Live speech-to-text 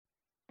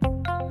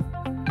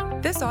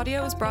This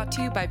audio is brought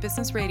to you by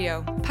Business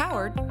Radio,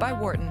 powered by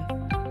Wharton.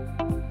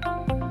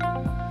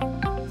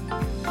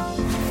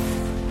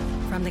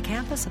 From the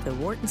campus of the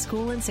Wharton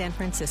School in San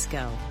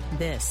Francisco,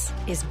 this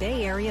is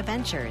Bay Area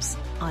Ventures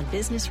on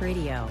Business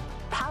Radio,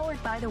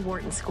 powered by the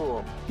Wharton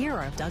School. Here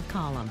are Doug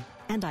Collum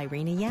and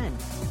Irina Yen.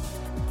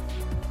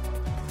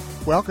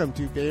 Welcome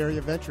to Bay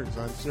Area Ventures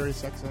on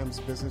SiriusXM's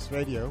Business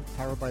Radio,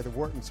 powered by the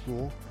Wharton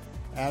School.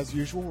 As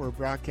usual, we're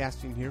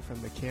broadcasting here from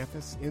the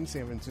campus in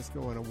San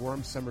Francisco on a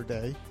warm summer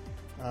day.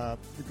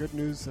 The good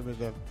news,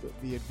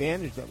 the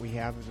advantage that we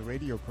have as a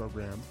radio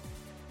program,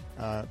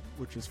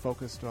 which is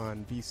focused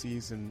on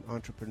VCs and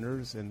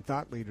entrepreneurs and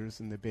thought leaders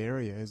in the Bay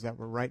Area, is that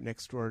we're right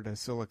next door to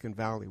Silicon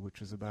Valley,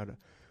 which is about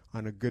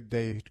on a good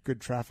day, good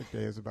traffic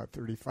day, is about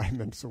 35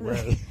 minutes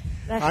away.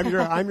 I'm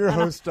your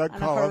host, Doug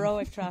Collum. On a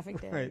heroic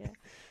traffic day. Right. Yeah.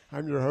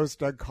 I'm your host,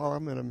 Doug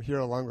Collum, and I'm here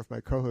along with my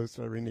co-host,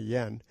 Irina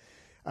Yen.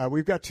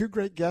 We've got two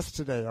great guests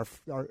today.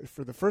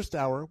 For the first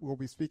hour, we'll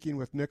be speaking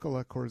with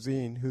Nicola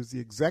Corzine, who's the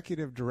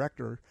executive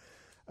director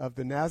of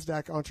the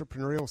NASDAQ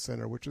Entrepreneurial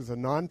Center, which is a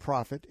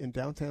nonprofit in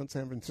downtown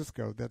San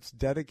Francisco that's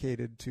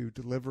dedicated to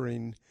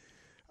delivering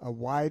a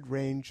wide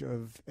range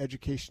of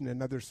education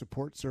and other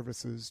support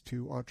services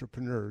to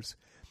entrepreneurs.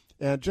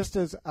 And just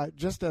as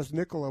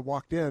Nicola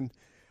walked in,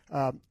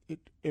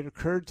 it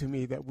occurred to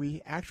me that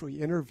we actually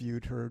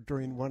interviewed her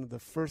during one of the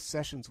first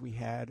sessions we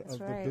had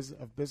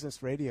of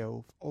Business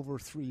Radio over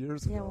 3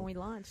 years ago. Yeah, when we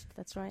launched.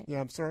 That's right.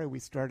 Yeah, I'm sorry we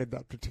started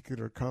that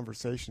particular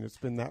conversation. It's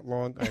been that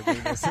long,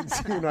 Irina,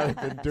 since you and I have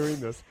been doing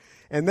this.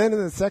 And then in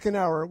the second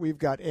hour, we've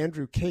got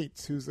Andrew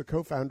Cates, who's the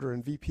co-founder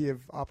and VP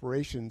of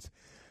operations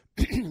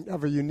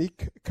of a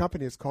unique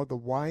company. It's called the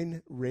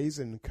Wine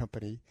Raisin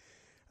Company.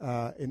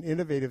 An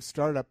innovative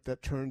startup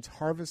that turns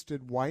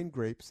harvested wine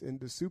grapes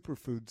into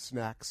superfood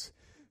snacks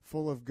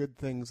full of good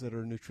things that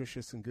are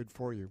nutritious and good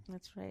for you.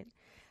 That's right.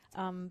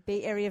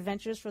 Bay Area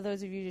Ventures, for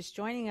those of you just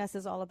joining us,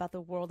 is all about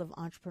the world of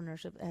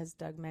entrepreneurship, as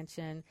Doug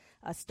mentioned,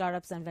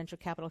 startups and venture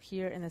capital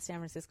here in the San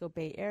Francisco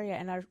Bay Area.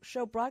 And our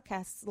show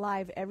broadcasts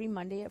live every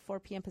Monday at 4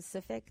 p.m.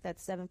 Pacific,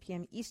 that's 7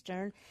 p.m.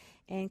 Eastern,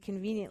 and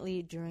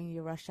conveniently during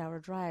your rush hour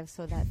drive.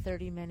 So that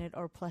 30-minute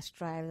or plus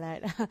drive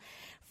that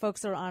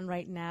folks are on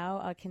right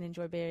now can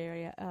enjoy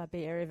Bay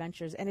Area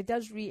Ventures. And it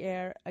does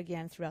re-air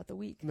again throughout the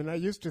week. I mean, I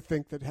used to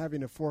think that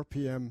having a 4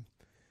 p.m.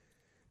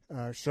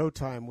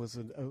 Showtime was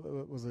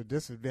a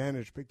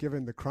disadvantage, but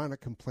given the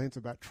chronic complaints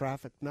about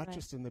traffic, not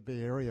just in the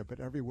Bay Area,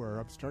 but everywhere,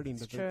 I'm starting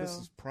to think this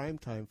is prime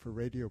time for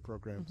radio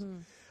programs.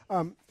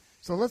 Mm-hmm.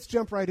 So let's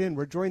jump right in.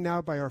 We're joined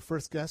now by our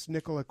first guest,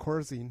 Nicola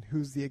Corzine,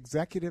 who's the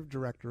executive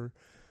director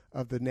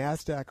of the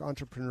NASDAQ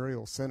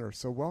Entrepreneurial Center.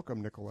 So welcome,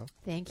 Nicola.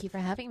 Thank you for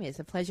having me. It's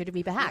a pleasure to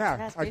be back. Yeah,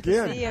 Yes, great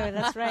again. to see you.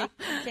 That's right.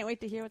 Can't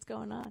wait to hear what's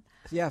going on.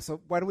 Yeah,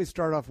 so why don't we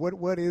start off?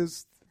 What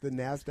is the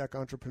NASDAQ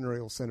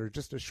Entrepreneurial Center?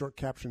 Just a short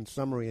caption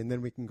summary, and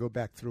then we can go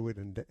back through it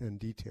in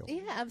detail.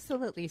 Yeah,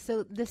 absolutely.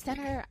 So the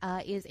center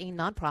is a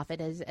nonprofit,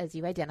 as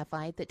you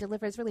identified, that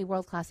delivers really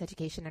world-class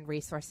education and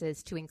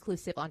resources to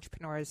inclusive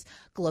entrepreneurs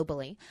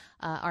globally.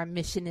 Our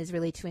mission is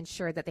really to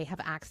ensure that they have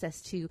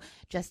access to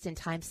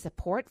just-in-time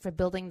support for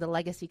building the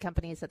legacy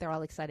companies that they're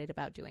all excited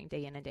about doing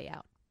day in and day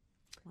out.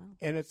 Wow.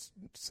 And it's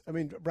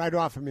right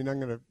off. I'm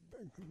going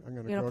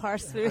to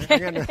parse through. I'm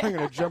going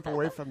to jump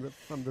away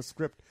from the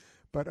script.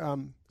 But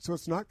so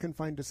it's not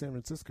confined to San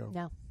Francisco.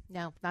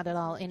 No, not at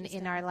all.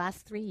 In our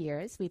last 3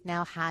 years, we've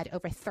now had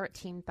over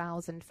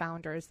 13,000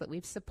 founders that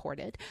we've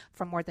supported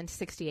from more than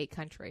 68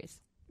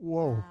 countries.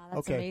 Whoa. Wow, that's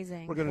okay.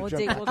 amazing. We're going to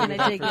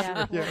dig,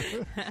 yeah.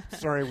 Yeah.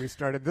 Sorry, we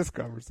started this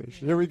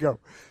conversation. Here we go.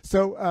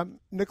 So,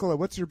 Nicola,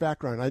 what's your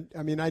background?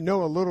 I mean, I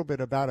know a little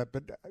bit about it,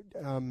 but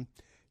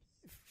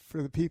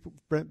for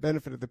the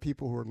benefit of the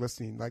people who are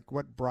listening, like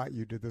what brought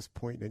you to this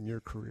point in your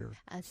career?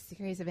 A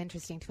series of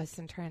interesting twists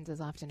and turns, as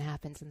often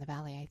happens in the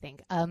Valley, I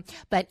think.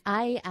 But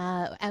I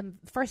am,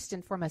 first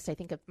and foremost, I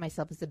think of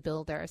myself as a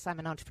builder. So I'm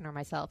an entrepreneur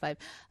myself. I've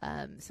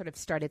sort of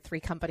started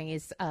 3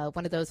 companies.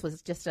 One of those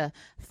was just a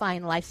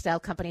fine lifestyle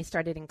company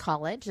started in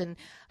college. And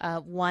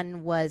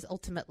one was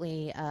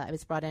ultimately, I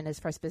was brought in as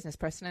first business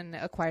person and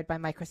acquired by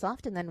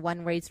Microsoft. And then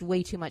one raised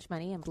way too much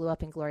money and blew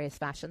up in glorious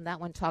fashion. That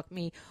one taught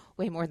me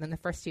way more than the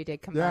first 2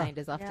 did combined.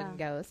 As often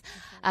goes.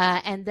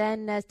 And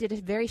then did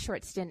a very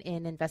short stint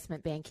in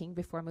investment banking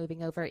before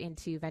moving over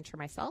into venture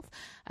myself,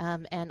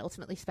 and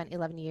ultimately spent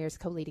 11 years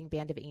co-leading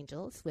Band of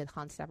Angels with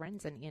Hans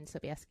Severns and Ian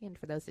Sobieski. And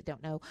for those that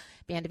don't know,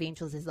 Band of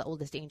Angels is the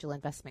oldest angel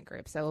investment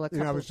group. So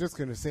I was just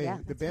going to say,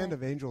 the Band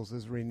of Angels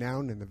is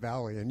renowned in the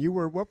Valley. And you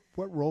were, what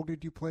role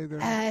did you play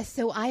there?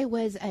 So I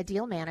was a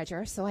deal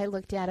manager. So I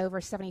looked at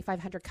over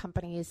 7,500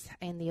 companies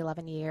in the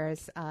 11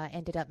 years,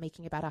 ended up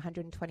making about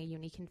 120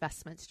 unique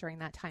investments during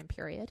that time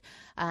period.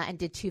 And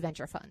did 2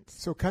 venture funds.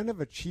 So kind of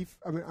a chief,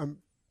 I mean,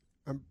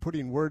 I'm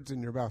putting words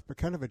in your mouth, but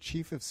kind of a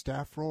chief of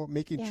staff role,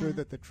 making sure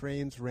that the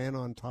trains ran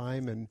on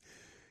time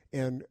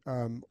and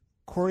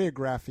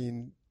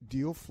choreographing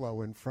deal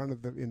flow in front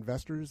of the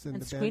investors in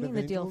and the screening Band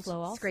of the deal Angels?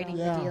 flow also. Screening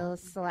Yeah. the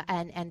deals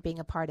and being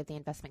a part of the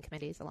investment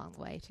committees along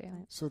the way, too.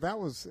 So that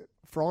was,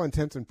 for all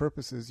intents and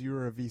purposes, you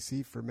were a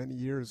VC for many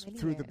years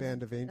through the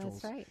Band of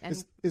Angels. That's right.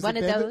 And Is one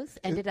the of Band those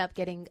ended up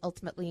getting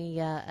ultimately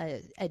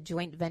a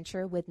joint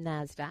venture with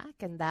NASDAQ,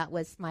 and that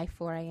was my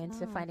foray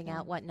into finding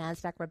out what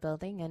NASDAQ were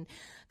building, and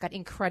got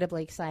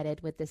incredibly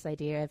excited with this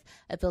idea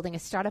of building a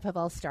startup of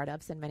all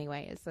startups in many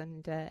ways,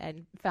 and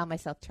found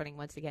myself turning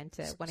once again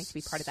to wanting to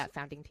be part of that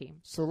founding team.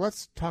 So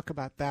let's talk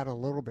about that a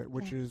little bit,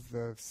 which is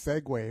the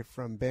segue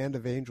from Band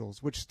of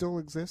Angels, which still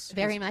exists.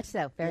 Very much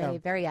so.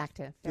 Very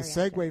active. The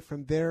segue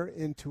from there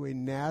into a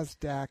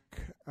NASDAQ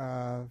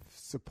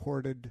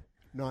supported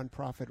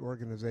nonprofit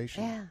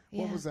organization.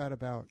 Yeah. What was that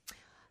about?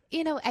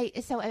 You know, I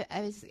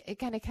was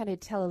kind of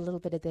tell a little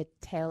bit of the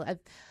tale of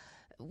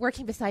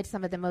working beside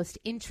some of the most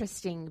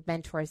interesting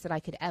mentors that I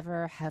could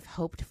ever have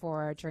hoped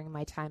for during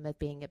my time of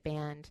being at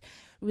Band.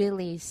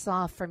 Really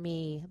saw for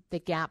me the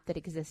gap that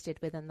existed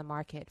within the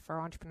market for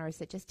entrepreneurs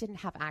that just didn't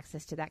have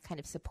access to that kind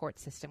of support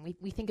system.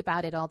 We think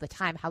about it all the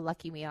time, how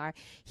lucky we are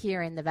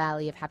here in the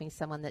Valley of having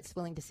someone that's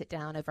willing to sit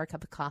down over a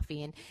cup of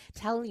coffee and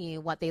tell you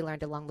what they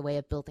learned along the way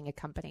of building a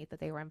company that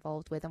they were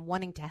involved with and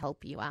wanting to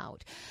help you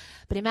out.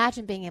 But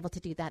imagine being able to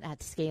do that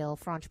at scale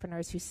for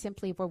entrepreneurs who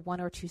simply were one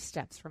or two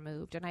steps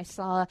removed. And I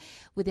saw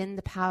within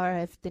the power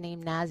of the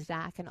name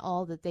NASDAQ and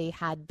all that they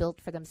had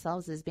built for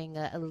themselves as being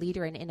a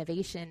leader in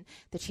innovation,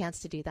 the chance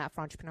to do that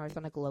for entrepreneurs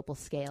on a global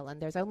scale.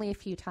 And there's only a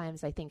few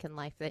times, I think, in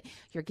life that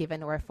you're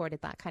given or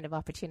afforded that kind of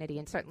opportunity.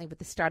 And certainly with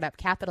the startup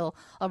capital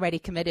already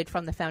committed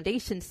from the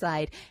foundation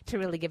side to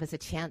really give us a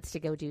chance to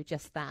go do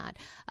just that.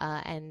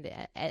 And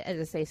as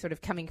I say, sort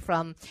of coming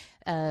from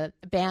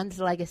Band's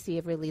legacy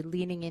of really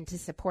leaning into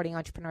supporting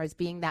entrepreneurs,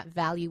 being that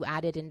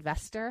value-added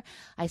investor,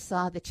 I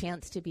saw the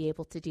chance to be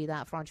able to do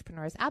that for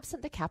entrepreneurs,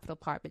 absent the capital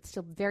part, but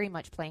still very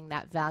much playing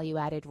that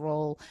value-added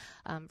role,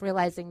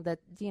 realizing that,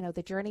 you know,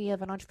 the journey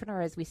of an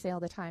entrepreneur, as we say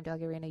all the time,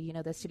 Dalgarina, you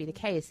know this to be the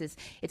case, is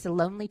it's a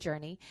lonely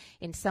journey.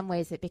 In some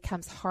ways, it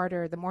becomes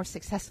harder the more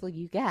successful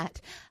you get.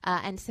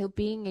 And so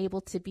being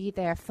able to be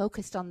there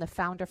focused on the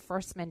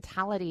founder-first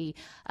mentality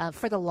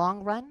for the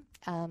long run,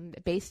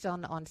 based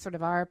on sort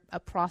of our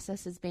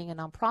process as being a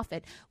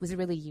nonprofit, was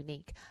really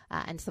unique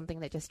and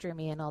something that just drew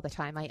me in all the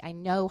time. I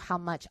know how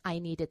much I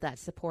needed that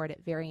support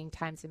at varying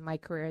times in my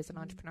career as an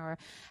entrepreneur,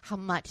 how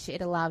much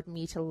it allowed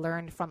me to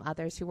learn from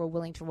others who were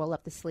willing to roll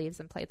up the sleeves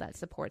and play that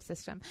support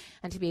system,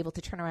 and to be able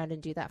to turn around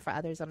and do that for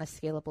others on a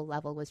scalable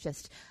level was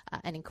just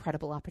an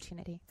incredible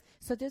opportunity.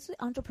 So this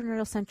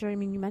entrepreneurial center, I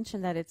mean, you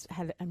mentioned that it's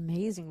had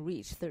amazing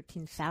reach,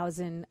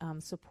 13,000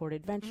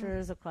 supported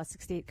ventures across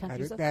 68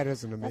 countries. That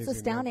is an amazing That's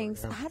astounding.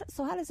 number, yeah.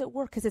 So how does it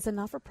work? Because it's a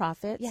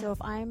not-for-profit. Yeah. So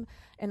if I'm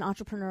an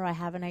entrepreneur, I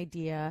have an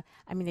idea.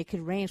 I mean, it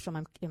could range from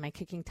am I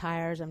kicking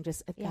tires? I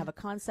have a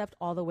concept,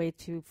 all the way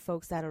to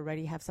folks that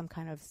already have some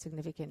kind of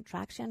significant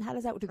traction. How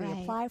does that? Do they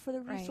apply for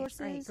the resources?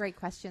 Right. Great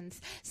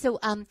questions. So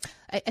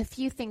a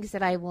few things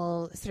that I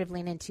will sort of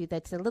lean into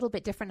that's a little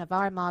bit different of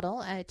our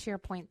model, to your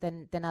point,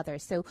 than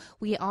others. So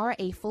we are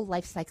a full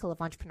life cycle of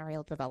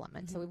entrepreneurial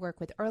development. So we work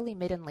with early,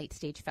 mid, and late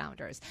stage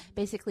founders.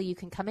 Basically, you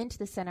can come into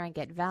the center and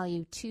get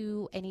value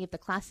to any of the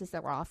classes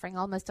that we're offering,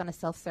 almost on a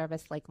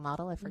self-service like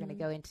model, if we're going to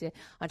go into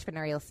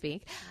entrepreneurial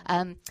speak.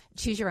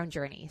 Choose your own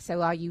journey.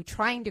 So are you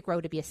trying to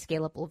grow to be a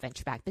scalable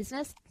venture-backed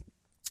business?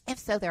 If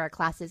so, there are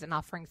classes and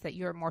offerings that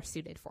you're more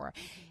suited for.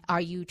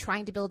 Are you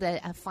trying to build a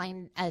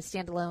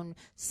standalone,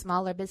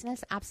 smaller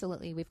business?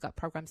 Absolutely. We've got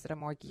programs that are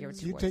more geared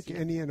towards you. Take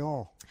any and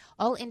all?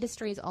 All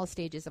industries, all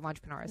stages of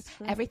entrepreneurs.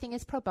 Everything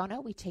is pro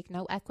bono. We take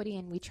no equity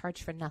and we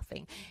charge for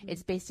nothing.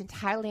 It's based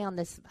entirely on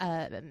this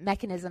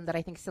mechanism that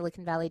I think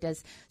Silicon Valley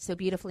does so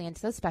beautifully and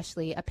so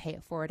specially, a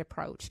pay-it-forward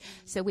approach.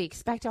 So we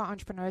expect our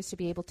entrepreneurs to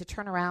be able to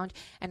turn around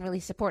and really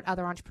support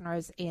other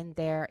entrepreneurs in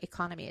their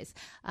economies.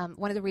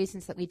 One of the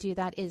reasons that we do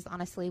that is,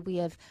 honestly,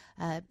 we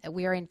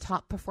are in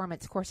top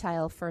performance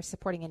quartile for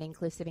supporting an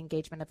inclusive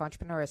engagement of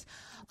entrepreneurs.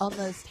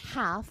 Almost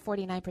half,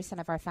 49%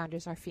 of our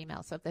founders are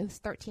female. So of those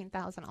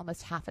 13,000,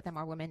 almost half of them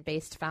are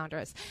women-based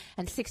founders,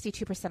 and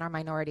 62% are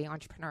minority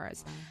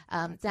entrepreneurs.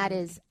 That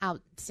is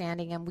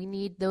outstanding, and we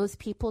need those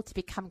people to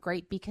become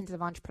great beacons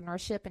of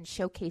entrepreneurship and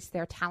showcase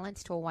their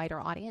talents to a wider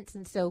audience.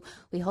 And so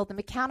we hold them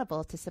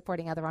accountable to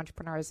supporting other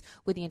entrepreneurs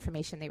with the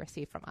information they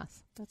receive from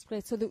us. That's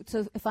great. So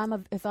if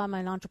I'm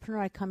an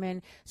entrepreneur, I come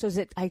in. So is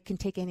it I can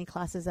take any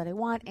classes that I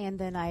want, and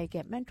then I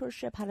get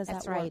mentorship? How does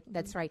that work?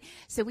 That's right.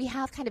 So we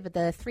have kind of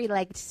the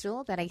three-legged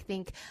stool that I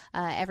think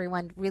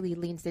everyone really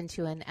leans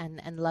into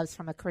and loves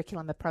from a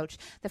curriculum approach.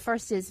 The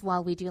first is,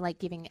 while we do like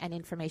giving an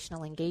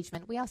informational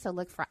engagement, we also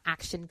look for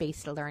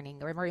action-based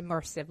learning or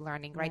immersive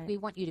learning, right? We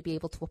want you to be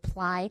able to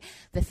apply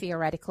the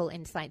theoretical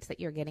insights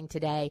that you're getting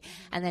today,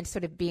 and then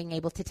sort of being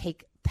able to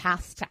take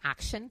paths to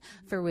action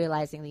for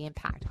realizing the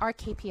impact. Our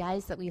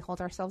KPIs that we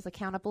hold ourselves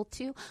accountable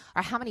to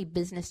are how many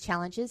business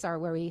challenges are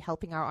we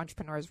helping our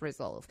entrepreneurs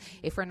resolve.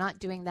 If we're not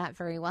doing that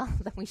very well,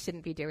 then we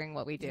shouldn't be doing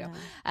what we do.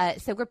 Yeah.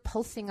 So we're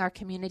pulsing our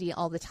community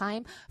all the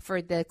time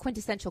for the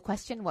quintessential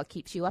question, what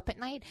keeps you up at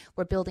night?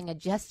 We're building a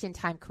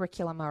just-in-time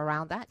curriculum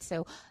around that.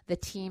 So the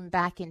team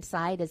back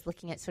inside is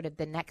looking at sort of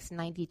the next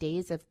 90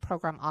 days of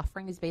program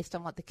offerings based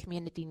on what the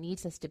community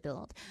needs us to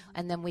build.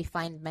 And then we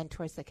find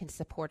mentors that can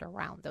support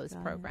around those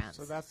programs.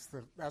 So that's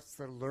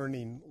the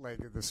learning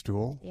leg of the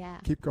stool. Yeah.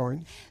 Keep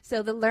going.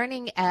 So the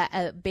learning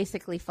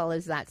basically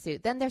follows that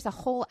suit. Then there's a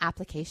whole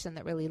application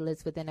that really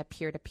lives within a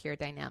peer-to-peer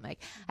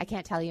dynamic. I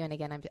can't tell you, and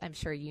again, I'm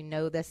sure you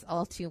know this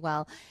all too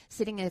well,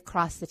 sitting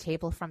across the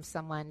table from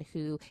someone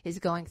who is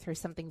going through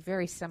something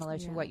very similar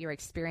to what you're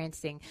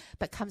experiencing,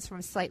 but comes from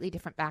a slightly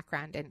different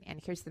background.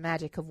 And here's the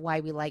magic of why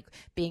we like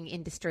being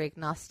industry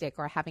agnostic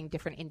or having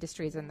different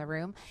industries in the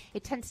room.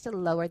 It tends to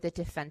lower the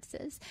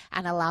defenses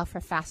and allow for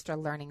faster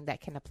learning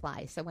that can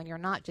apply. So when you're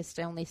not just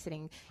only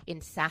sitting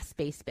in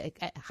SaaS-based,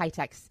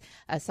 high-tech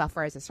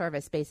software as a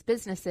service-based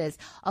businesses,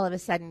 all of a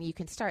sudden you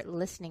can start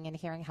listening and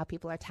hearing how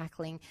people are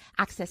tackling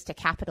access to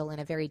capital in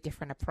a very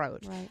different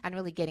approach and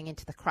really getting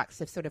into the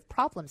crux of sort of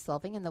problem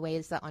solving in the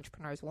ways that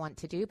entrepreneurs want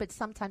to do, but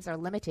sometimes are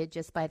limited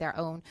just by their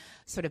own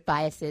sort of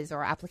biases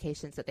or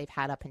applications that they've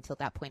had up until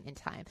that point in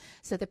time.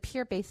 So the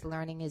peer-based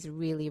learning is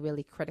really,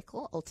 really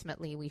critical.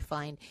 Ultimately, we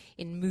find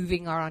in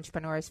moving our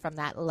entrepreneurs from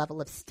that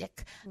level of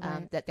stick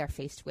that they're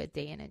faced with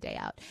day in and day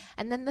out.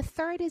 And then the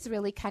third is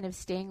really kind of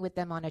staying with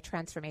them on a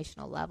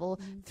transformational level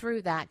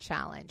through that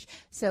challenge.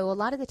 So a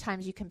lot of the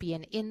times you can be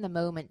an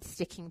in-the-moment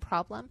sticking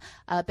problem,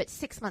 but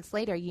 6 months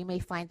later you may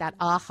find that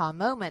aha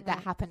moment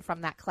that happened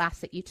from that class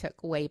that you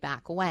took way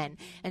back when.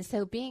 And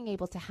so being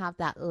able to have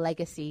that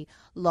legacy,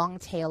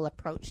 long-tail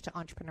approach to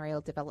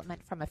entrepreneurial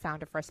development from a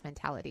founder-first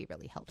mentality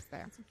really helps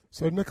there.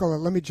 So, Nicola,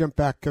 let me jump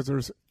back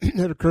because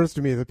it occurs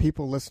to me that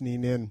people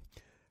listening in,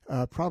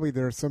 probably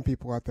there are some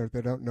people out there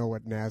that don't know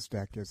what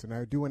NASDAQ is. And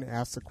I do want to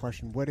ask the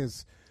question,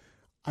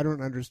 I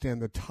don't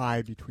understand the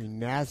tie between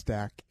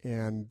NASDAQ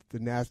and the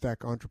NASDAQ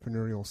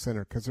Entrepreneurial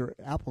Center because they're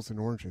apples and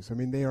oranges. I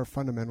mean, they are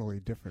fundamentally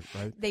different,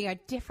 right? They are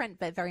different,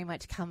 but very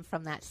much come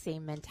from that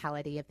same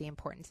mentality of the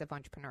importance of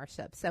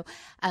entrepreneurship. So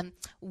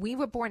we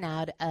were born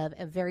out of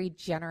a very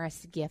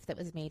generous gift that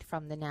was made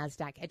from the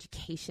NASDAQ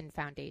Education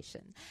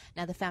Foundation.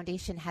 Now, the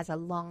foundation has a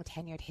long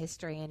tenured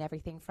history in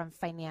everything from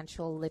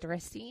financial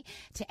literacy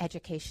to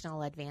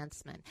educational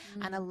advancement.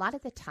 And a lot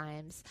of the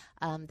times,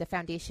 the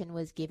foundation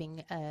was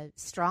giving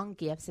strong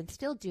gifts and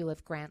still do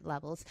of grant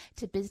levels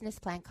to business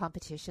plan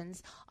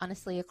competitions,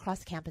 honestly,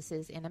 across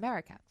campuses in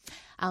America.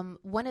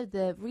 One of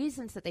the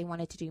reasons that they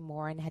wanted to do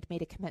more and had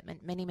made a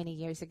commitment many, many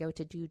years ago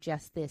to do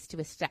just this,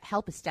 to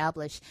help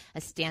establish a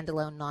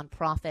standalone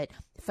nonprofit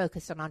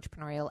focused on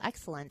entrepreneurial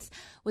excellence,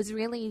 was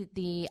really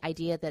the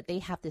idea that they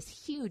have this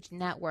huge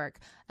network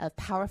of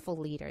powerful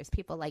leaders,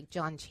 people like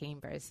John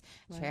Chambers,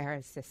 chair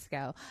of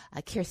Cisco,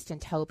 Kirsten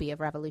Toby of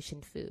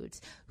Revolution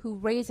Foods, who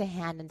raise a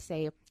hand and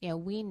say,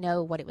 we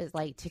know what it was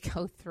like to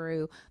go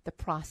through the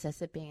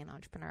process of being an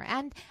entrepreneur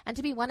and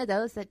to be one of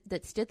those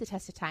that stood the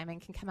test of time and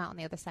can come out on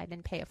the other side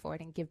and pay it forward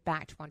and give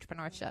back to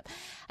entrepreneurship.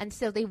 And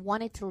so they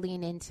wanted to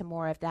lean into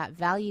more of that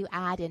value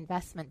add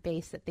investment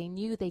base that they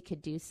knew they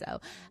could do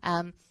so.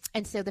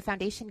 And so the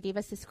foundation gave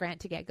us this grant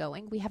to get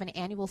going. We have an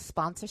annual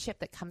sponsorship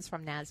that comes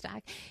from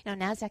NASDAQ.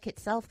 NASDAQ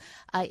itself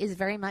is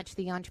very much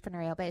the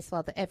entrepreneurial base.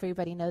 Well,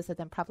 everybody knows of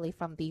them probably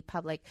from the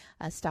public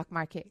stock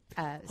market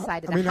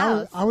side of the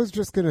house. I was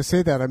just going to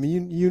say that. I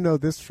mean, you know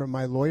this from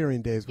my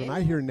lawyering days. When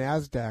I hear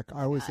NASDAQ,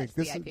 I always think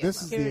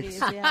this is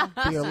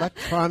the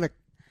electronic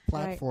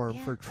platform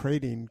for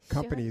trading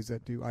companies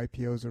that do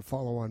IPOs or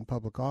follow-on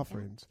public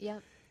offerings.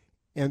 Yep.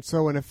 And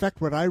so, in effect,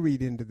 what I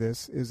read into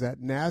this is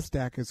that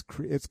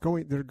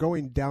NASDAQ they're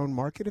going down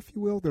market, if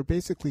you will. They're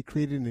basically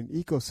creating an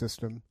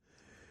ecosystem,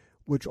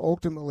 which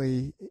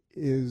ultimately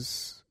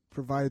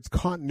provides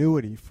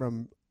continuity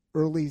from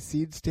early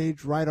seed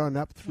stage right on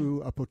up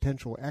through a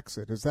potential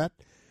exit. Is that?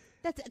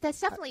 That's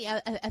definitely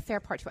a fair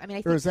part to it. I mean,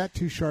 I think, or is that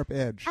too sharp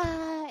edge?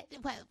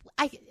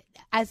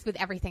 As with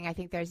everything, I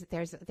think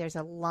there's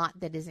a lot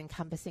that is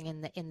encompassing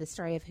in the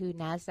story of who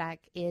NASDAQ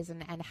is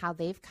and how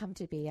they've come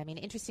to be. I mean,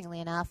 interestingly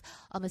enough,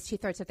 almost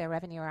 2/3 of their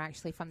revenue are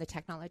actually from the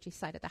technology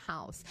side of the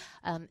house.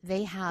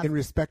 They have, in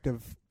respect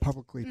of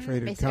publicly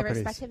traded companies,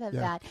 irrespective of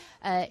that,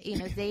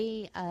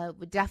 they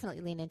would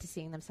definitely lean into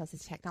seeing themselves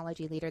as a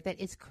technology leader that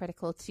is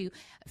critical to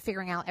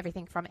figuring out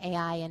everything from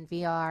AI and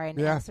VR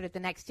and sort of the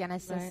next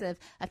genesis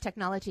of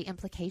technology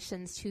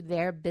implications to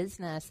their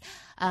business.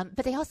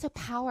 But they also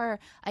power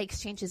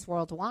exchanges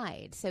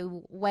worldwide.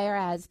 So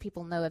whereas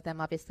people know of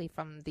them obviously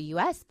from the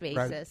U.S.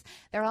 basis,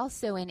 they're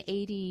also in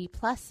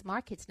 80+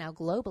 markets now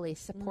globally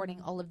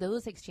supporting all of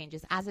those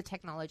exchanges as a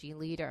technology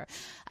leader.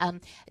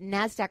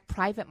 NASDAQ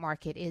private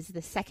market is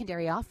the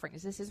secondary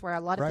offerings. This is where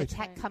a lot of the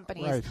tech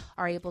companies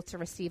are able to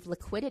receive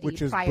liquidity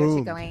prior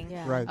to going,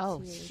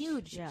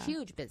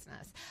 huge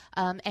business.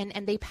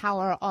 And they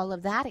power all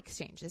of that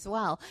exchange as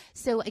well.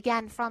 So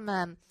again, from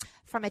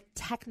from a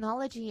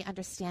technology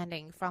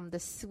understanding, from the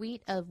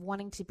suite of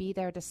wanting to be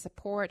there to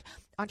support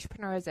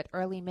entrepreneurs at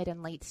early, mid,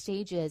 and late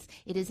stages,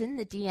 it is in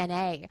the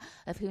DNA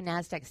of who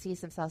NASDAQ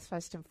sees themselves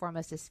first and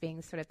foremost as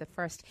being sort of the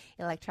first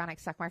electronic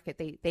stock market.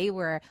 They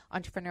were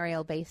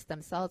entrepreneurial based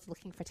themselves,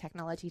 looking for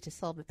technology to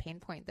solve a pain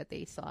point that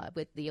they saw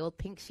with the old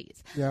pink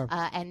sheets.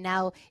 And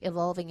now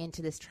evolving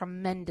into this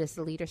tremendous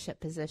leadership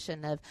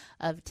position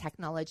of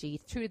technology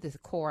through the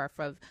core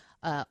of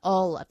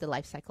all of the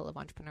life cycle of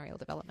entrepreneurial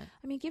development.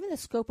 I mean, given the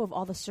scope of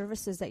all the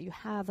services that you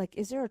have, like,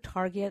 is there a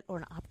target or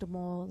an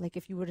optimal, like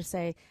if you were to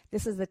say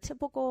this is the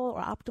typical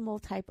or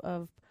optimal type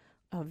of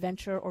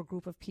venture or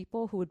group of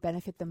people who would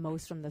benefit the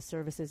most from the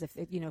services, if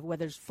it,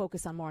 whether it's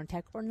focused on more on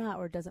tech or not,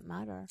 or it doesn't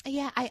matter?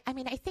 Yeah, I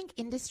mean, I think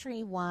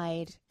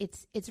industry-wide,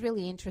 it's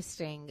really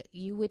interesting.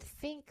 You would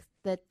think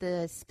that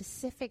the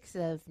specifics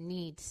of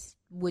needs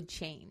would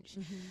change.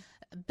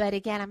 But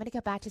again, I'm going to go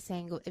back to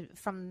saying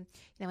from,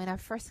 in our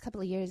first couple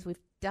of years, we've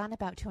done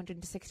about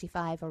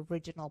 265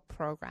 original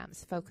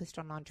programs focused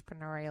on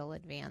entrepreneurial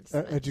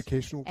advancement.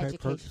 Educational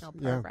programs.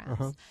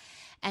 Yeah,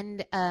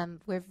 And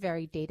we're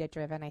very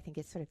data-driven. I think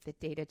it's sort of the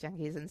data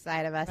junkies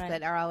inside of us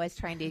that are always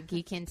trying to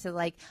geek into,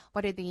 like,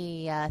 what are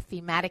the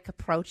thematic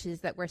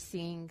approaches that we're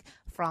seeing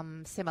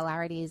from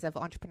similarities of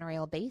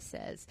entrepreneurial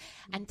bases.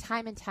 And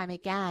time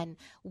again,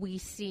 we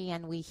see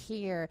and we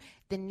hear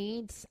the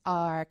needs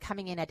are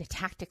coming in at a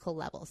tactical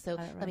level. So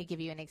let me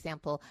give you an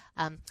example.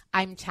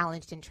 I'm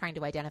challenged in trying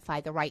to identify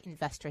the right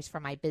investors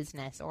for my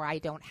business, or I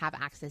don't have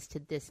access to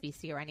this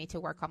VC, or I need to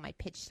work on my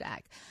pitch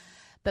deck.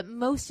 But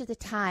most of the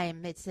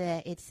time, it's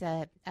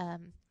a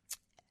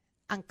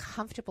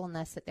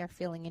uncomfortableness that they're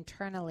feeling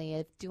internally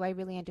of, do I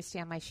really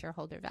understand my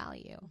shareholder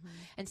value?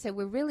 And so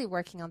we're really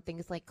working on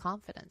things like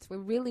confidence. We're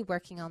really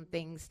working on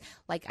things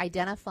like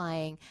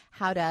identifying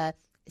how to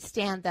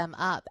stand them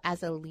up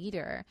as a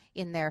leader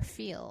in their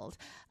field.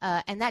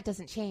 And that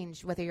doesn't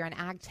change whether you're an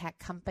ag tech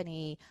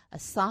company, a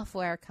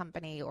software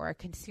company, or a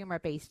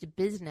consumer-based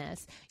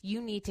business.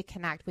 You need to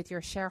connect with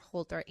your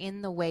shareholder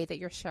in the way that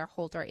your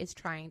shareholder is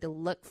trying to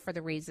look for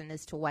the reason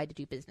as to why to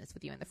do business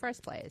with you in the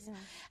first place.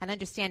 And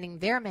understanding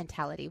their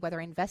mentality, whether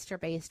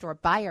investor-based or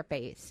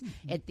buyer-based,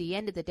 at the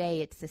end of the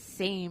day, it's the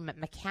same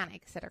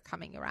mechanics that are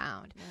coming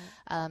around.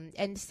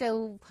 And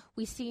so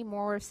we see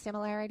more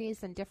similarities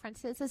than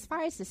differences. As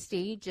far as the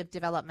stage of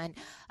development,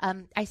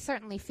 I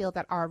certainly feel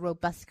that our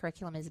robust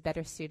curriculum is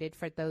better suited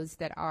for those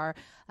that are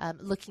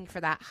looking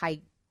for that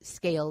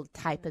high-scale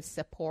type of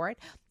support.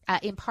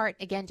 In part,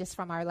 again, just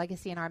from our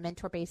legacy and our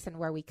mentor base and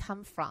where we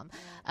come from.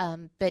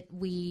 But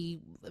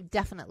we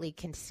definitely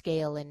can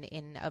scale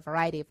in a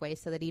variety of ways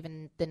so that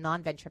even the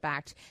non-venture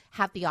backed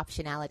have the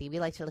optionality.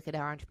 We like to look at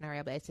our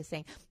entrepreneurial base as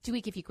saying, do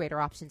we give you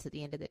greater options at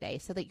the end of the day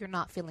so that you're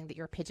not feeling that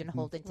you're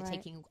pigeonholed into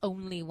taking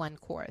only one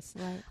course?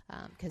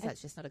 Because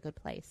that's just not a good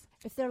place.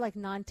 If they're like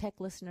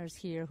non-tech listeners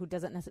here who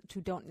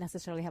don't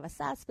necessarily have a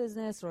SaaS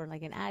business or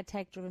like an ad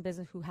tech driven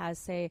business who has,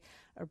 say,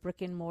 a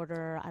brick and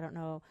mortar,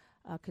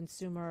 a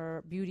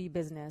consumer beauty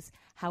business.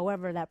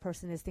 However, that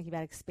person is thinking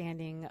about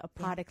expanding a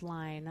product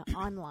line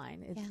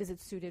online. Is it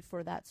suited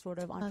for that sort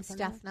of entrepreneur? Most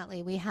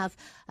definitely. We have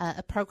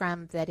a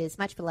program that is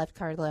much beloved,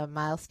 called the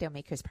Milestone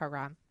Makers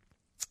Program.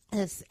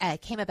 This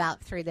came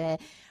about through the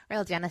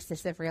real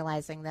genesis of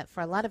realizing that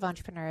for a lot of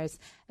entrepreneurs,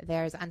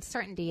 there's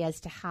uncertainty as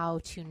to how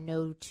to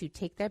know to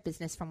take their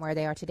business from where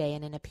they are today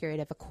and in a period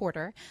of a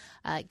quarter,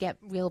 get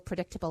real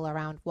predictable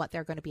around what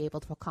they're going to be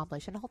able to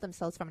accomplish and hold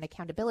themselves from an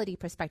accountability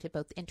perspective,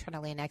 both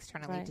internally and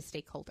externally to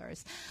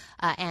stakeholders.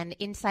 And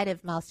inside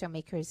of Milestone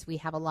Makers, we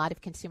have a lot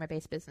of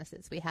consumer-based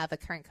businesses. We have a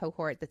current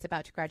cohort that's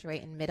about to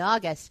graduate in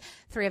mid-August.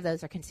 3 of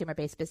those are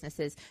consumer-based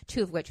businesses,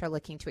 2 of which are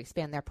looking to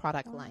expand their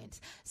product lines.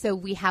 So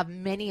we have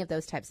many of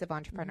those types of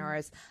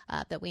entrepreneurs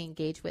that we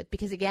engage with,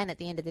 because again, at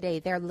the end of the day,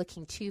 they're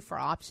looking too for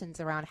options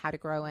around how to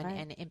grow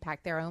and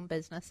impact their own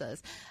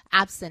businesses,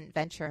 absent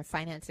venture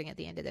financing at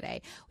the end of the day.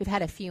 We've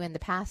had a few in the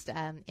past,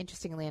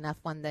 interestingly enough,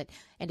 one that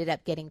ended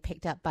up getting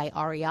picked up by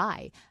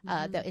REI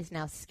that is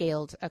now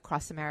scaled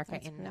across America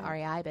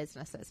REI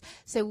businesses.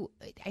 So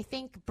I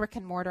think brick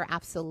and mortar,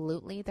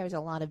 absolutely. There's a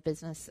lot of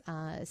business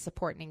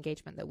support and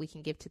engagement that we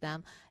can give to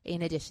them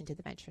in addition to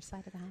the venture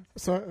side of the house.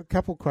 So a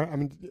couple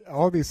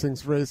all these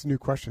things raise new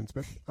questions,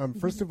 but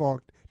first of all,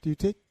 do you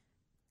take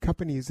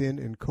companies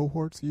in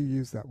cohorts? You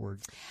use that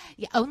word.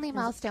 Yeah, only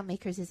Milestone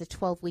Makers is a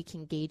 12-week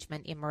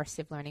engagement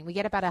immersive learning. We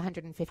get about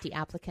 150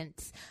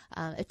 applicants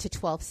to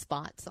 12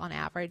 spots on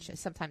average.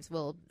 Sometimes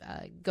we'll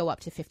go up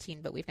to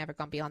 15, but we've never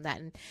gone beyond that.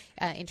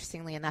 And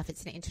interestingly enough,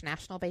 it's an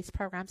international-based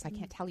program, so I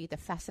can't tell you the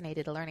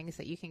fascinating learnings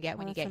that you can get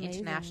when you get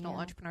international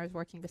entrepreneurs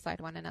working beside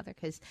one another,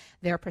 because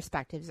their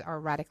perspectives are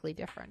radically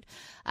different.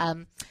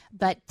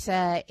 But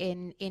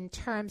in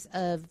terms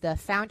of the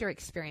founder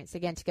experience,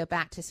 again, to go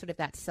back to sort of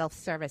that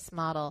self-service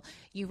model, level.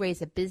 You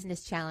raise a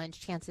business challenge,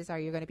 chances are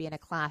you're going to be in a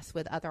class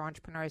with other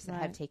entrepreneurs that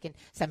have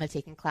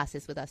taken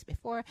classes with us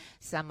before.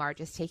 Some are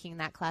just taking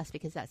that class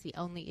because that's the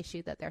only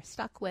issue that they're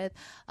stuck with.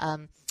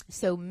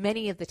 So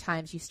many of the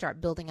times you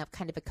start building up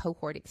kind of a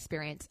cohort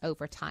experience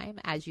over time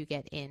as you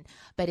get in.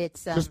 But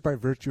it's just by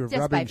virtue of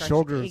rubbing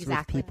shoulders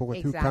with people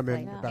who come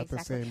in about the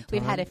same time.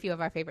 We've had a few of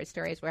our favorite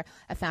stories where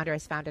a founder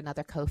has found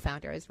another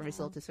co-founder as a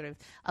result of sort of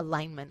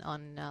alignment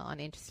on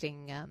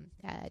interesting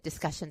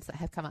discussions that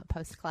have come up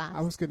post-class.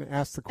 I was going to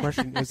ask the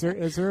question, is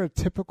there a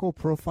typical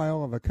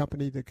profile of a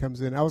company that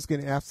comes in? I was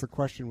going to ask the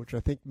question, which I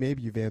think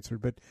maybe you've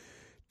answered, but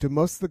do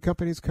most of the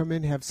companies come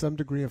in have some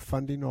degree of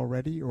funding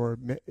already, or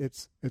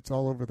it's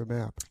all over the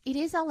map? It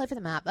is all over the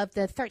map. Of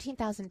the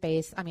 13,000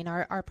 base, I mean,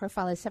 our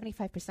profile is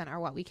 75% are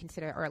what we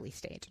consider early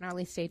stage. And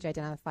early stage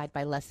identified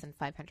by less than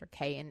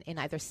 500K in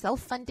either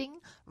self-funding,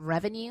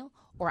 revenue,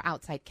 or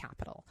outside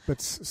capital.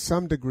 But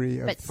some degree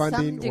of funding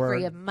some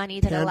degree or of money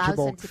that allows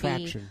them to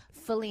traction. Be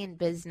fully in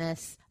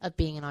business of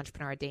being an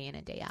entrepreneur day in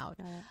and day out.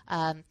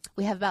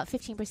 We have about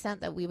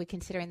 15% that we would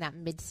consider in that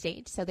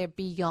mid-stage. So they're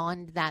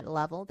beyond that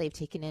level. They've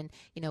taken in,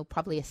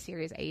 probably a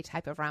Series A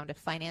type of round of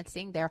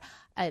financing.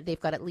 They've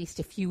got at least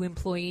a few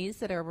employees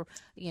that are,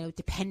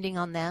 depending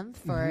on them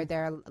for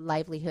their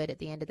livelihood at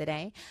the end of the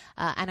day,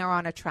 and are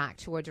on a track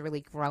towards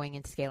really growing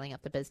and scaling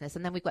up the business.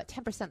 And then we've got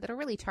 10% that are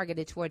really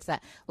targeted towards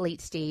that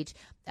late stage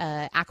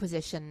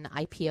acquisition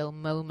IPO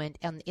moment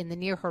and in the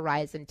near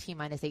horizon,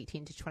 T-minus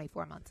 18 to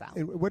 24 months out.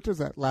 And what does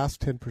that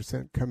last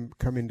 10%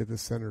 come into the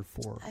center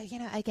for?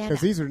 Again, because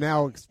these are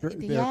now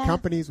they're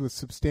companies with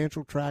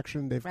substantial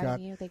traction. They've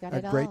revenue, got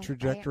a great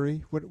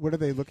trajectory. Right? What are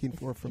they looking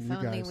for from you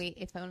guys?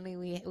 If only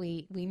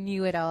we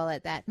knew it all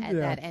at that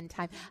end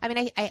time. I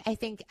mean, I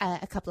think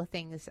a couple of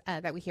things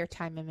that we hear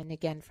time and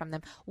again from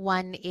them.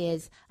 One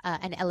is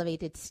an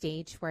elevated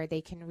stage where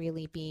they can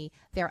really be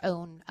their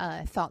own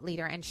thought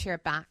leader and share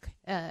back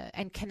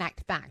and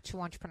connect back to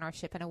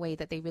entrepreneurship in a way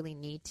that they really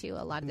need to.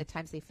 A lot of the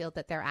times they feel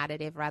that they're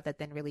additive rather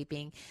than really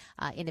being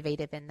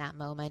innovative in that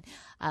moment.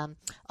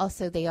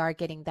 Also, they are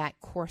getting that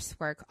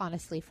coursework,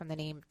 honestly, from the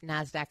name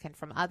NASDAQ and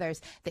from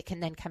others that can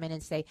then come in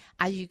and say,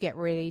 as you get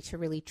ready to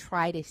really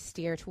try to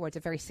steer towards a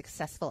very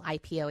successful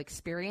IPO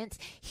experience,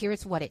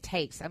 here's what it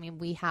takes. I mean,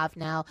 we have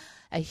now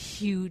a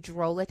huge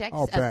Rolodex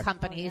of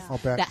companies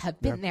that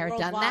have been there,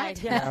 done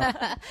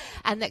that,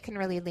 and that can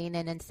really lean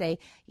in and say,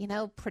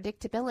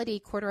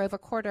 predictability, quarter over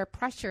quarter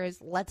pressures,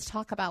 let's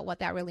talk about what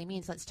that really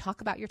means. Let's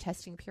talk about your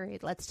testing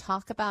period. Let's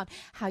talk about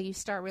how you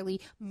start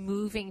really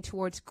moving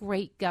towards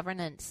great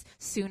governance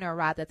sooner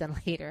rather than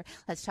later.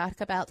 Let's talk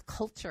about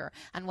culture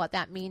and what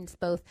that means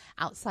both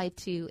outside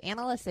to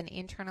analysts and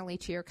internally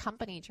to your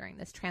company during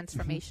this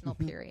transformational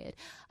period.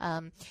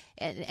 And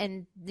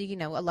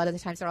a lot of the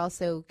times they're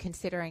also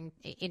considering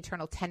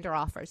internal tender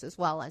offers as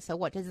well. And so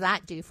what does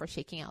that do for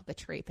shaking out the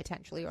tree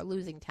potentially or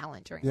losing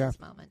talent during this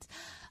moment?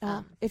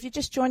 If you're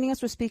just joining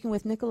us, we're speaking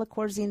with Nicola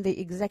Corzine, the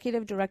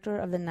Executive Director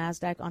of the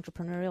NASDAQ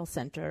Entrepreneurial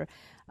Center.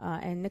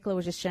 And Nicola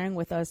was just sharing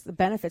with us the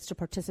benefits to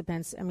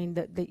participants. I mean,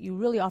 that you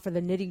really offer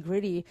the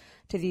nitty-gritty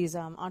to these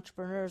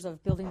entrepreneurs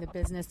of building the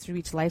business through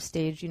each life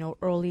stage,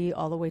 early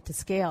all the way to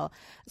scale.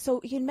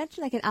 So you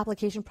mentioned like an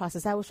application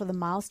process. That was for the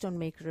milestone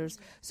makers.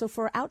 So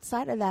for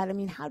outside of that, I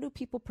mean, how do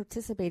people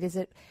participate? Is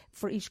it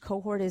for each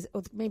cohort?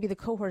 Maybe the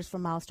cohort is for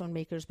milestone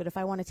makers, but if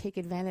I want to take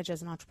advantage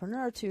as an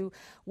entrepreneur to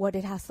what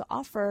it has to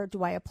offer,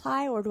 do I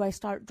apply or do I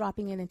start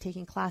dropping in and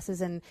taking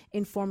classes and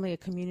informally a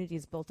community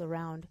is built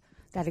around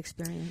that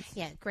experience?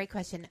 Yeah, great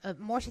question.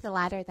 More to the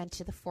latter than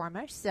to the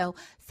former. So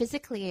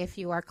physically, if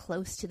you are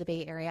close to the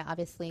Bay Area,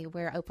 obviously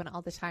we're open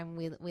all the time.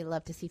 We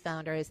love to see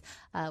founders.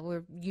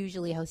 We're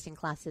usually hosting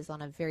classes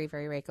on a very,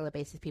 very regular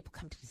basis. People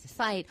come to the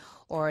site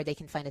or they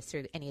can find us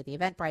through any of the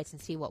Eventbrites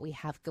and see what we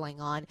have going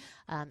on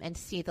and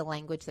see the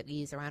language that we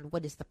use around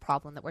what is the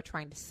problem that we're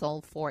trying to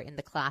solve for in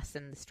the class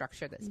and the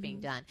structure that's being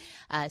done.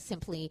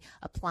 Simply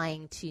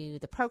applying to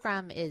the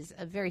program is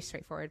a very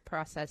straightforward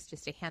process,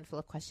 just a handful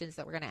of questions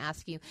that we're going to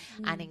ask you.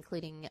 And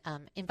including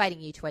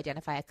inviting you to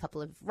identify a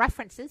couple of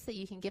references that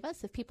you can give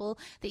us of people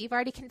that you've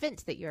already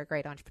convinced that you're a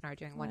great entrepreneur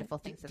doing wonderful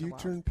things in the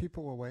world. Do you turn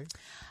people away?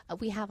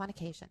 We have on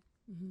occasion.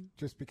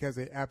 Just because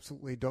they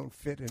absolutely don't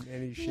fit in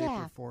any shape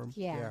or form?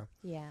 Yeah.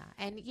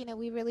 And,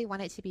 we really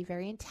want it to be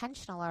very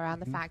intentional around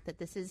the fact that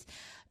this is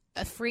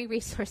a free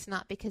resource,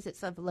 not because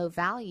it's of low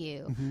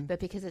value, but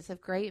because it's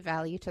of great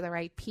value to the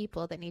right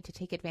people that need to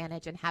take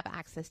advantage and have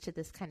access to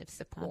this kind of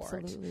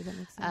support. Absolutely, that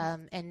makes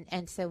sense.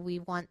 And so we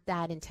want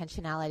that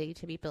intentionality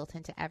to be built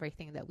into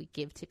everything that we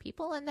give to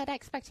people, and that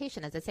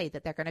expectation, as I say,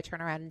 that they're going to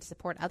turn around and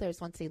support others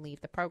once they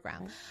leave the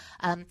program.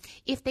 Right.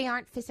 If they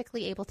aren't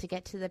physically able to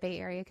get to the Bay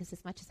Area, because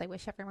as much as I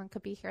wish everyone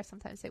could be here,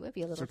 sometimes they would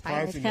be a little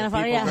tired. Surprising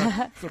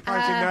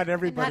not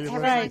everybody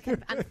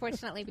can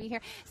unfortunately be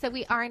here. So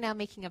we are now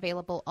making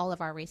available all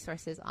of our resources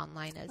resources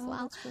online as Oh,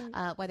 well, that's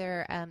great.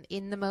 whether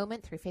in the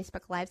moment through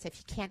Facebook Live. So if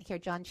you can't hear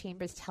John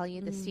Chambers tell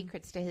you the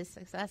secrets to his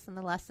success and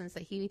the lessons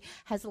that he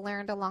has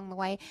learned along the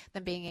way,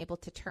 then being able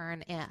to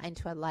turn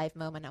into a live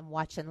moment and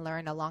watch and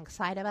learn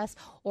alongside of us,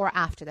 or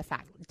after the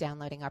fact,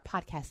 downloading our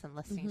podcast and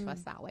listening to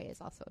us that way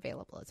is also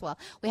available as well.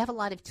 We have a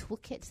lot of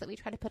toolkits that we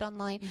try to put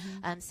online.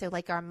 So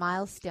like our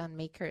Milestone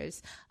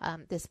Makers,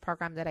 this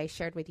program that I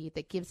shared with you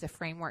that gives a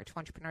framework to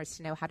entrepreneurs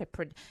to know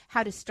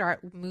how to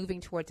start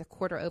moving towards a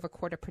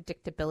quarter-over-quarter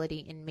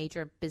predictability in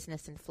major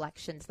business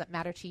inflections that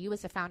matter to you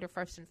as a founder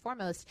first and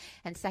foremost,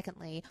 and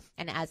secondly,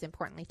 and as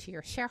importantly to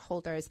your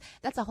shareholders.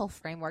 That's a whole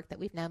framework that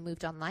we've now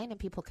moved online, and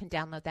people can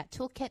download that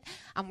toolkit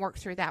and work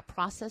through that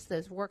process,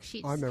 those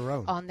worksheets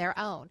on their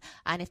own.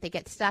 And if they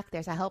get stuck,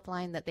 there's a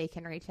helpline that they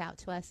can reach out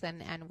to us,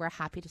 and we're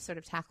happy to sort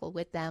of tackle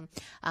with them.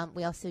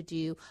 We also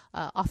do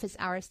office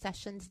hours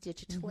sessions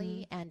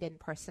digitally and in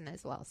person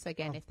as well. So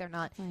again, if they're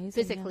not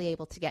physically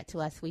able to get to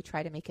us, we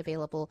try to make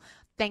available,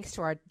 thanks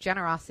to our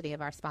generosity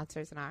of our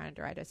sponsors and our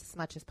underwriters, as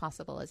much as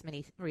possible, as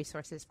many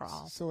resources for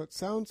all. So it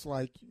sounds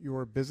like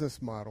your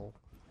business model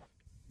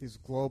is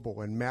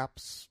global and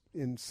maps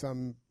in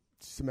some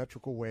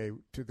symmetrical way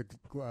to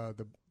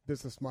the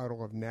business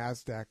model of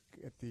NASDAQ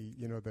at the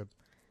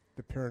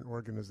parent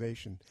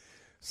organization.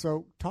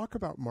 So talk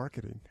about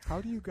marketing.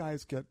 How do you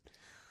guys get?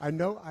 I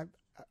know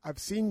I've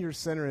seen your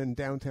center in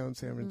downtown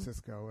San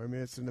Francisco. I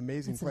mean, it's an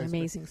amazing place. It's an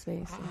amazing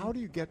space. How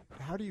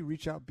do you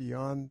reach out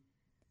beyond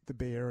the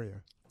Bay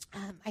Area?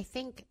 I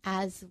think,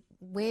 as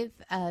with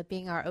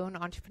being our own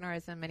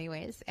entrepreneurs in many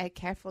ways,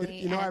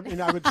 carefully. I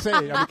would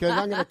say, because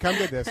I'm going to come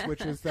to this,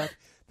 which is that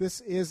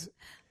this is.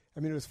 I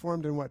mean, it was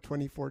formed in,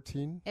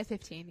 2014?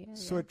 15, yeah.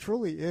 So it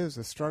truly is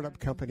a startup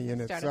company in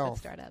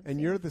itself.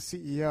 And you're the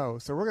CEO,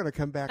 so we're going to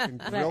come back and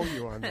grill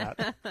you on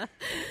that.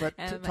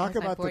 But talk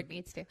about board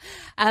needs to.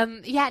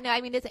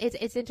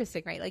 It's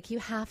interesting, right? Like, you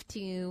have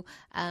to,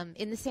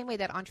 in the same way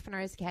that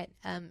entrepreneurs get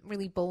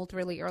really bold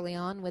really early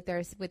on with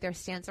their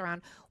stance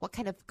around what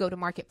kind of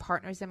go-to-market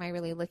partners am I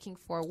really looking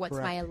for? What's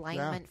my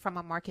alignment from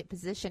a market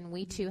position?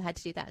 We too had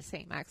to do that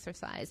same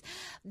exercise.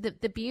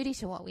 The beauty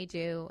to what we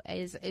do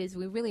is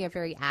we really are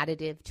very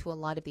additive to a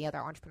lot of the other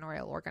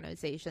entrepreneurial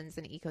organizations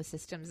and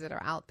ecosystems that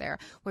are out there.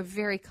 We're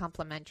very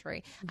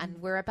complementary, and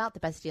we're about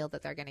the best deal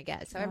that they're going to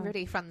get. So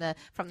everybody from the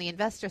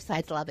investor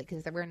sides love it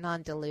because we're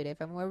non-dilutive,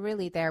 and we're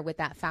really there with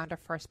that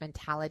founder-first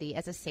mentality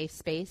as a safe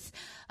space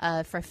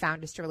for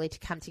founders to really to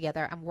come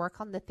together and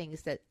work on the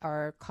things that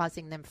are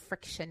causing them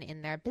friction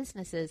in their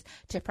businesses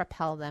to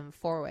propel them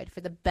forward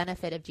for the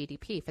benefit of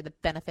GDP, for the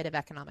benefit of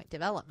economic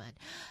development.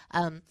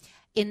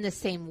 In the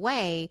same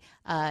way,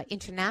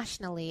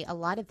 internationally, a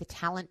lot of the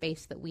talent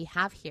base that we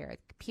have here,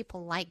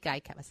 people like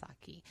Guy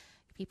Kawasaki,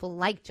 people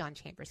like John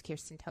Chambers,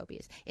 Kirsten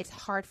Tobias, it's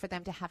hard for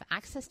them to have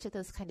access to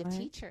those kind of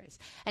teachers.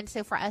 And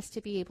so for us to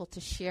be able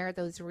to share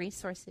those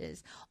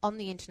resources on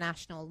the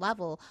international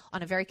level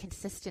on a very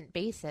consistent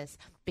basis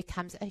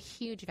becomes a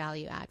huge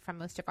value add from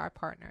most of our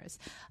partners.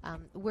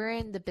 We're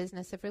in the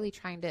business of really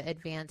trying to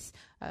advance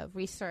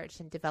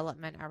research and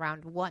development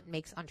around what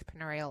makes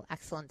entrepreneurial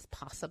excellence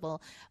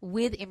possible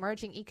with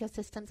emerging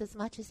ecosystems as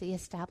much as the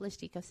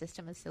established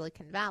ecosystem of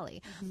Silicon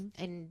Valley.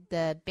 In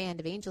the Band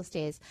of Angels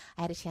days,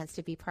 I had a chance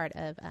to be part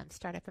of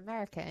Startup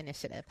America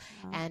initiative.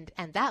 And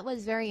that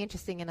was very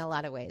interesting in a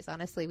lot of ways.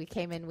 Honestly, we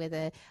came in with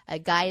a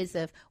guise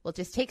of, we'll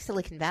just take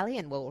Silicon Valley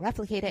and we'll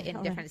replicate it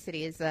in different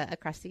cities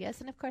across the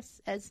U.S. And of course,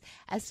 as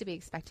to be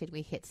expected,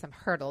 we hit some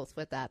hurdles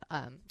with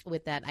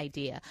that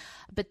idea.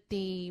 But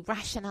the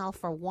rationale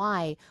for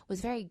why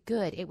was very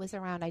good. It was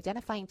around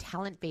identifying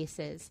talent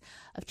bases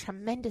of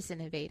tremendous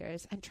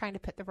innovators and trying to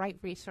put the right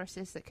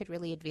resources that could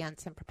really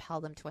advance and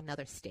propel them to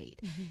another state.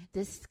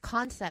 This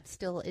concept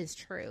still is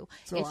true.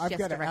 So it's I've just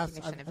got to a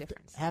recognition of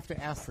difference. have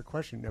to ask the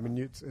question. I mean,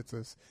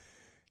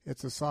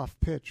 it's a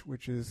soft pitch,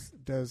 which is,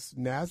 does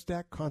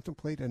NASDAQ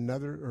contemplate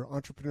another or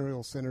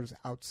entrepreneurial centers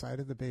outside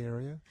of the Bay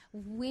Area?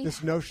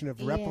 This notion of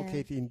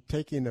replicating,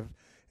 taking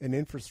an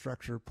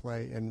infrastructure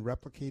play and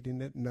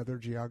replicating it in other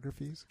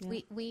geographies?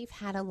 We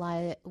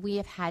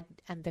have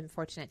been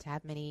fortunate to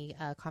have many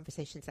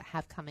conversations that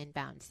have come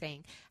inbound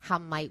saying, how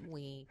might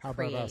we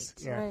create? About us?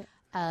 Yeah. Right.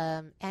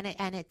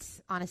 And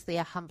it's honestly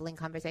a humbling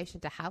conversation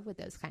to have with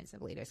those kinds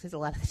of leaders, because a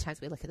lot of the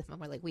times we look at them and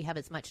we're like, we have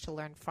as much to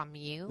learn from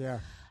you. Yeah.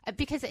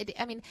 Because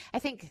I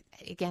think,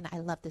 again, I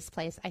love this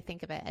place. I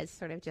think of it as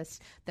sort of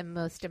just the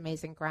most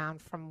amazing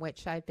ground from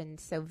which I've been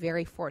so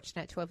very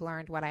fortunate to have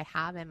learned what I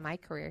have in my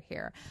career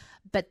here.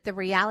 But the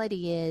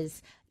reality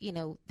is,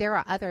 there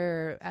are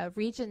other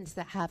regions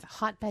that have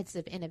hotbeds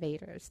of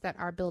innovators that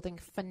are building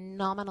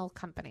phenomenal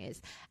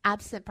companies,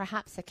 absent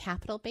perhaps a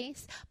capital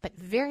base, but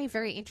very,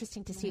 very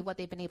interesting to see what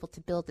they've been able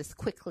to build as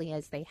quickly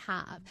as they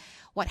have.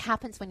 What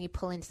happens when you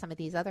pull in some of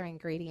these other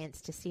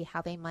ingredients to see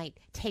how they might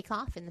take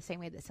off in the same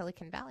way that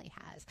Silicon Valley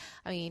has?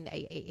 I mean,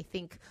 I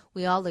think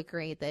we all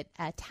agree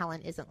that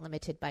talent isn't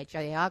limited by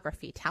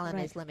geography. Talent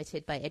is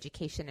limited by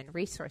education and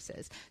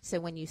resources. So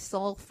when you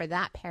solve for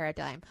that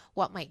paradigm,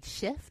 what might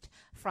shift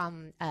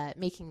from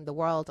making the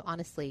world,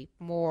 honestly,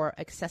 more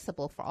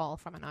accessible for all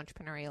from an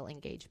entrepreneurial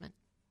engagement?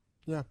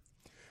 Yeah.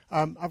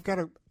 I've got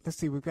let's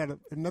see, we've got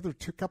another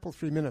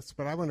 3 minutes,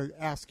 but I want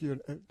to ask you,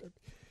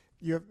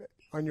 you have,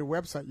 on your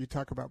website, you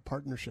talk about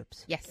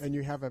partnerships. Yes. And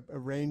you have a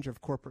range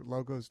of corporate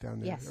logos down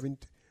there. Yes. I mean,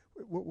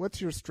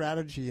 what's your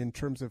strategy in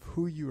terms of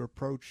who you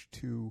approach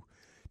to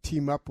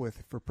team up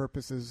with for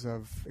purposes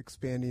of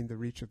expanding the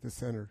reach of the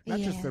center? Not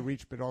just the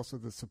reach, but also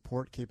the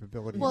support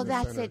capability. Well, of the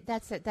that's center. it.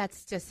 That's it.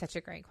 That's just such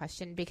a great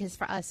question, because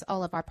for us,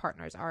 all of our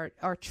partners are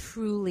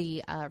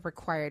truly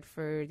required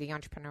for the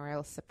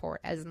entrepreneurial support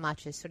as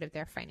much as sort of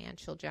their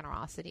financial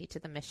generosity to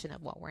the mission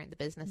of what we're in the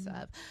business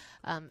of.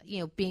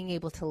 Being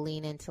able to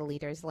lean into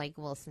leaders like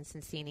Wilson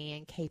Sonsini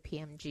and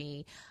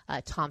KPMG,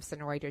 Thomson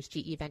Reuters,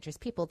 GE Ventures,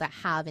 people that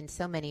have in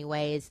so many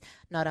ways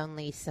not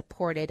only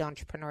supported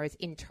entrepreneurs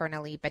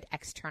internally but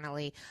externally,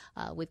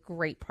 with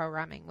great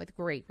programming, with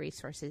great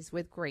resources,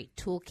 with great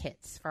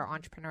toolkits for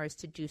entrepreneurs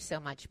to do so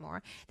much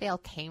more. They all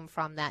came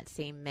from that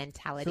same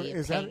mentality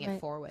of paying it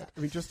forward. I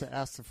mean, just to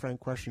ask the frank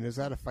question, is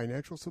that a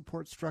financial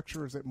support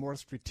structure, or is it more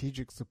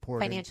strategic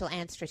support? Financial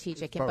and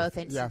strategic. In both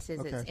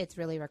instances, it's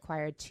really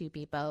required to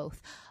be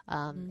both.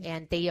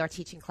 And they are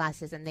teaching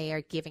classes, and they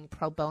are giving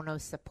pro bono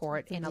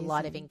support in a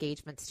lot of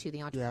engagements to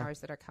the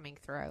entrepreneurs that are coming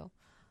through.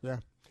 Yeah.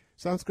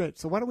 Sounds great.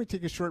 So why don't we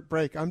take a short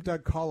break? I'm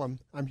Doug Collum.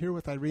 I'm here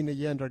with Irina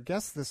Yend. Our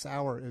guest this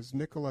hour is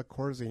Nicola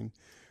Corzine,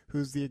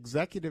 who's the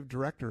executive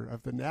director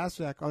of the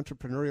NASDAQ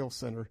Entrepreneurial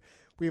Center.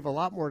 We have a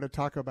lot more to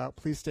talk about.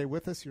 Please stay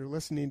with us. You're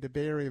listening to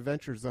Bay Area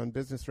Ventures on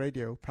Business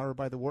Radio, powered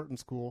by the Wharton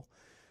School,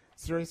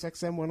 Sirius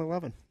XM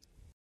 111.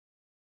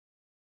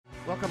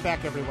 Welcome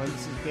back, everyone.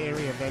 This is Bay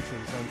Area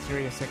Ventures on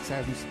Sirius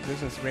XM's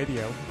Business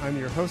Radio. I'm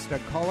your host,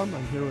 Doug Collum.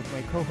 I'm here with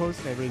my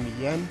co-host, Irina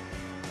Yend.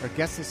 Our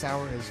guest this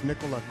hour is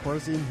Nicola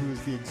Corzine, who is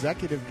the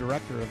executive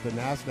director of the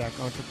NASDAQ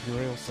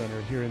Entrepreneurial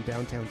Center here in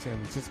downtown San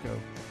Francisco.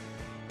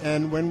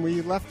 And when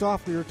we left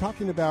off, we were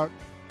talking about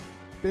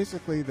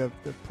basically the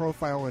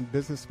profile and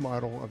business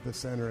model of the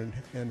center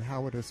and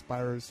how it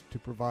aspires to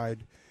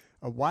provide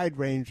a wide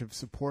range of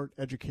support,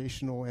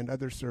 educational, and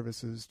other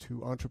services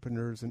to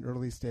entrepreneurs in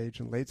early stage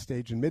and late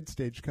stage and mid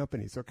stage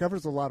companies. So it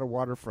covers a lot of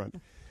waterfront.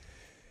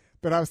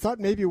 But I thought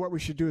maybe what we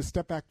should do is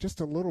step back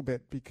just a little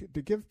bit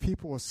to give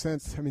people a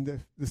sense. I mean,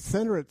 the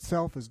center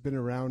itself has been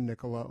around,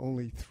 Nicola,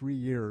 only 3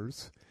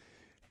 years.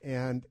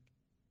 And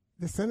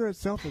the center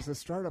itself is a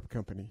startup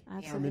company.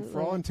 Absolutely. I mean, for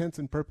all intents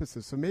and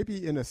purposes. So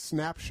maybe in a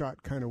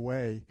snapshot kind of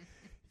way,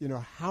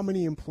 how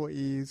many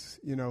employees,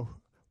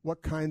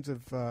 what kinds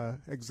of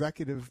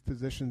executive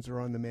positions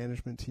are on the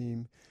management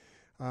team.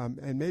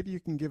 And maybe you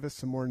can give us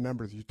some more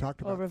numbers. You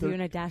talked about overview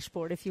and a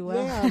dashboard, if you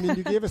will. Yeah, I mean,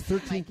 you gave us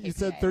 13. You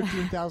said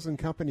 13,000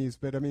 companies,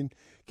 but I mean,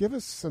 give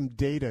us some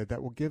data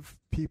that will give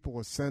people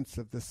a sense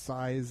of the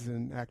size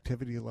and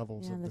activity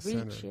levels of the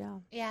reach, center.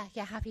 Yeah,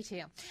 happy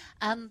to.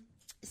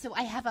 So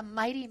I have a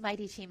mighty,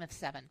 mighty team of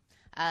 7.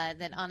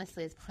 That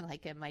honestly is more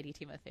like a mighty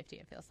team of 50.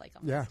 It feels like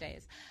on most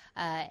days,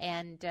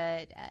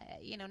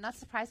 not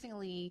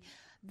surprisingly,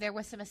 there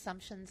were some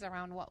assumptions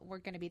around what were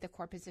going to be the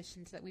core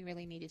positions that we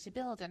really needed to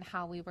build and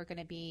how we were going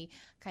to be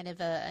kind of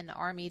an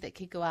army that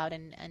could go out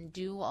and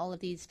do all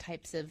of these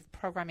types of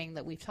programming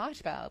that we've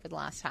talked about over the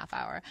last half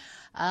hour,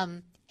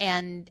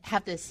 and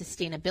have the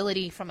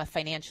sustainability from a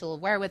financial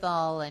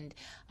wherewithal and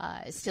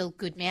still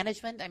good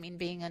management. I mean,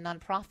 being a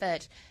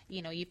nonprofit,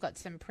 you've got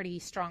some pretty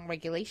strong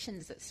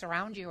regulations that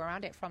surround you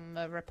around it from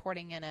a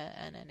reporting and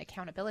an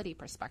accountability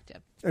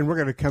perspective. And we're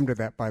going to come to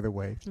that, by the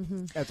way,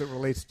 as it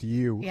relates to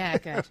you. Yeah,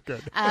 good.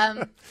 Good.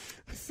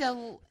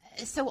 So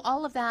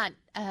all of that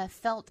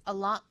felt a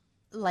lot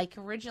like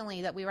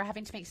originally that we were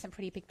having to make some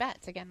pretty big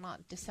bets. Again,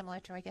 not dissimilar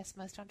to, I guess,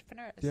 most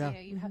entrepreneurs. Yeah.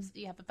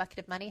 You have a bucket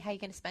of money. How are you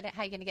going to spend it?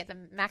 How are you going to get the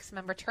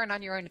maximum return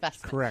on your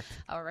investment? Correct.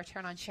 Or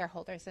return on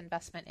shareholders'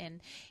 investment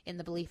in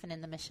the belief and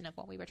in the mission of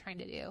what we were trying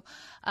to do.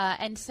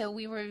 And so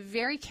we were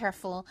very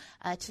careful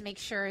to make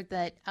sure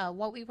that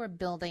what we were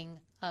building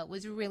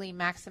was really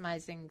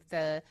maximizing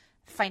the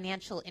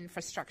financial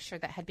infrastructure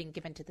that had been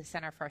given to the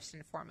center first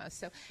and foremost.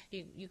 So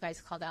you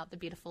guys called out the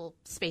beautiful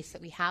space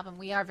that we have, and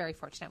we are very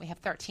fortunate. We have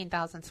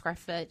 13,000 square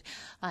foot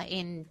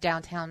in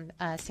downtown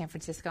San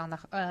Francisco in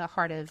the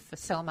heart of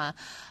SoMa.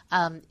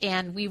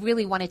 And we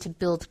really wanted to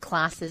build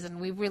classes,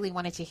 and we really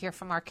wanted to hear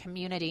from our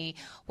community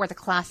where the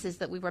classes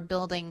that we were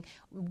building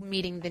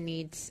meeting the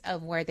needs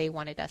of where they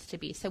wanted us to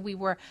be. So we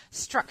were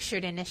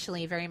structured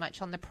initially very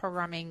much on the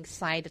programming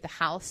side of the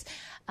house.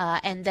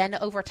 And then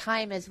over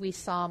time, as we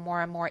saw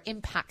more and more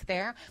impact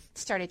there,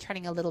 started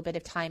turning a little bit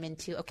of time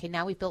into, okay,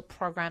 now we've built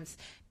programs.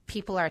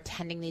 People are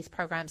attending these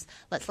programs.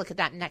 Let's look at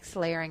that next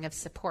layering of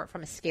support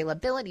from a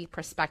scalability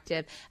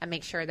perspective and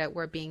make sure that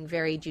we're being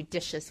very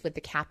judicious with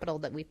the capital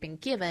that we've been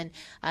given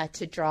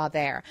to draw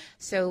there.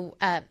 So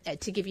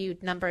to give you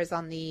numbers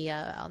on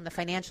the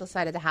financial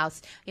side of the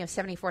house,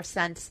 74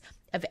 cents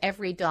of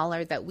every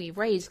dollar that we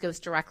raise goes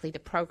directly to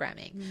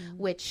programming,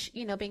 which,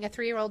 being a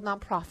 3-year-old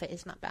nonprofit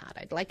is not bad.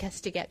 I'd like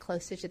us to get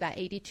closer to that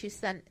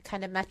 82-cent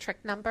kind of metric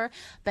number.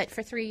 But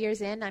for 3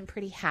 years in, I'm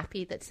pretty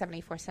happy that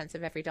 74 cents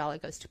of every dollar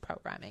goes to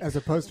programming. As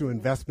opposed to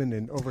investment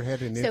in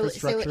overhead and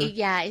infrastructure?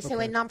 So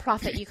in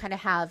nonprofit, you kind of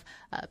have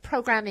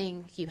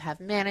programming, you have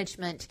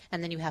management,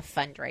 and then you have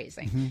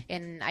fundraising.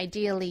 And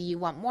ideally, you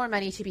want more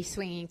money to be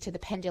swinging to the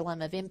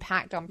pendulum of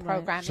impact on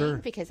programming,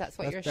 because that's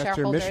what your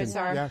shareholders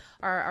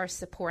are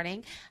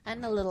supporting,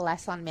 and a little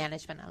less on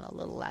management and a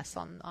little less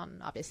on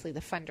obviously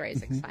the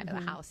fundraising side of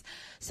the house.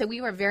 So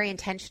we were very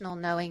intentional,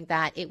 knowing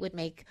that it would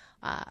make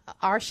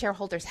our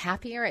shareholders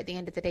happier at the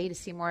end of the day to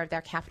see more of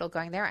their capital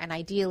going there, and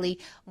ideally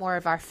more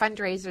of our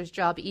fundraisers'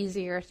 job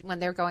easier when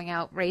they're going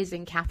out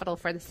raising capital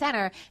for the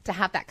center to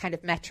have that kind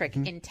of metric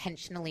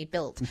intentionally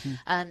built.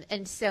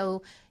 And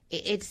so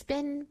it's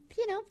been,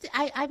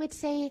 I would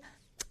say,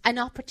 an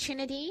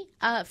opportunity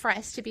for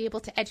us to be able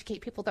to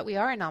educate people that we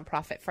are a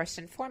nonprofit first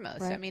and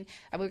foremost. Right. I mean,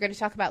 we're going to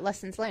talk about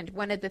lessons learned.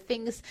 One of the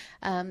things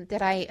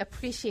that I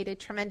appreciated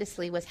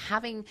tremendously was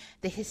having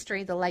the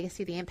history, the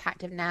legacy, the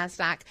impact of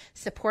NASDAQ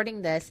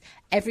supporting this.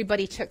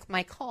 Everybody took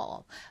my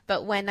call.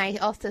 But when I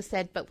also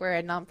said, but we're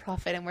a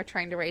nonprofit and we're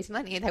trying to raise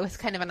money, there was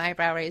kind of an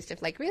eyebrow raised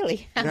of like,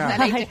 really?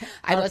 Yeah.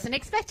 I wasn't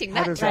expecting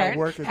that does turn. that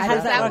work How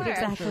does that work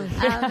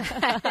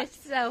exactly?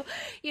 So,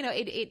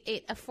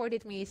 it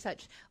afforded me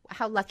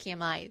how lucky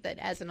am I that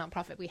as a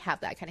nonprofit we have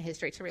that kind of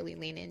history to really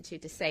lean into,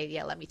 to say,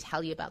 yeah, let me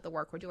tell you about the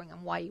work we're doing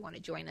and why you want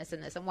to join us in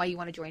this, and why you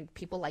want to join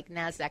people like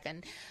NASDAQ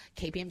and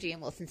KPMG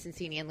and Wilson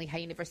Sonsini and Lehigh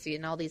University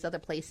and all these other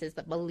places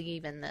that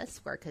believe in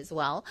this work as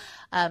well.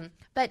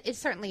 But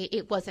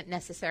it wasn't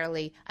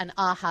necessarily an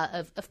aha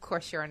of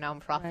course you're a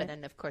nonprofit,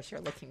 and of course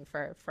you're looking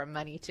for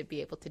money to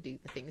be able to do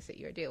the things that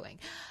you're doing.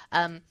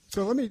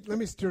 So let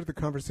me steer the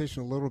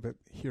conversation a little bit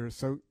here.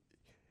 So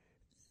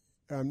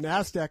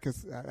NASDAQ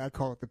is, I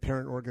call it the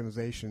parent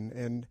organization,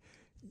 and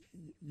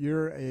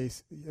you're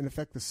in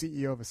effect the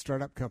CEO of a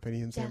startup company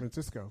in San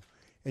Francisco,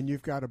 and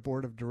you've got a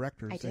board of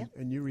directors,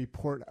 and you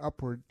report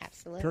upward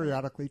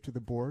periodically to the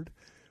board.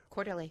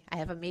 Quarterly. I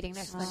have a meeting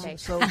next Monday.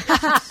 So this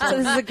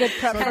is a good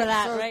prep for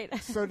that,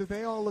 right? So do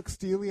they all look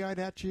steely-eyed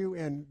at you,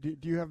 and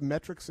do you have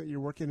metrics that you're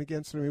working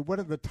against? I mean, what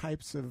are the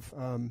types of,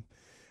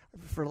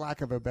 for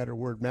lack of a better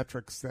word,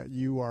 metrics that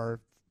you are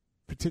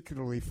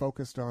particularly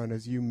focused on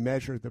as you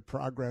measure the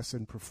progress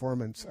and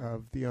performance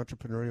of the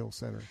Entrepreneurial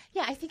Center?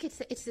 Yeah, I think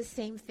it's the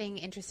same thing,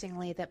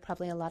 interestingly, that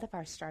probably a lot of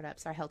our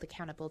startups are held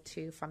accountable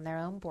to from their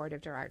own board of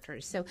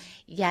directors. So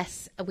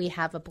yes, we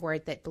have a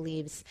board that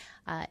believes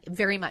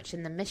very much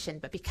in the mission,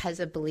 but because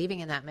of believing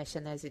in that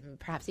mission, there's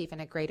perhaps even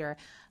a greater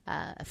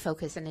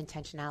focus and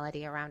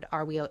intentionality around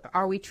are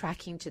we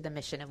tracking to the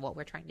mission of what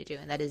we're trying to do,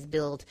 and that is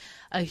build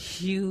a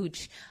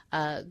huge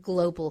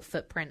global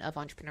footprint of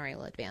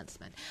entrepreneurial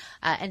advancement.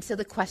 And so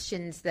the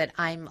questions that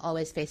I'm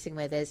always facing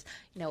with is,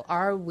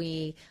 are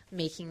we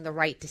making the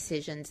right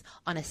decisions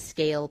on a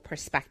scale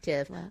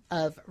perspective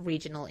of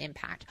regional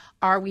impact?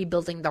 Are we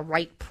building the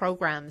right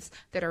programs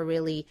that are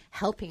really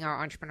helping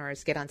our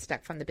entrepreneurs get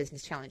unstuck from the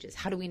business challenges?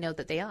 How do we know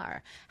that they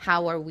are?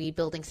 How are we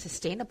building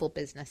sustainable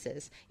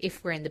businesses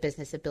if we're in the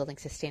business of building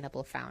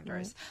sustainable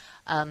founders?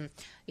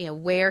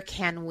 Where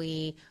can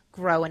we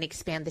grow and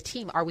expand the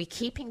team? Are we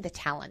keeping the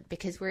talent?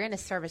 Because we're in a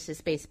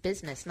services-based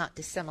business, not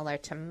dissimilar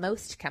to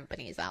most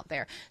companies out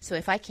there. So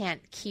if I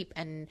can't keep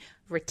and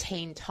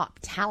retain top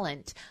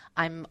talent,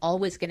 I'm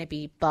always going to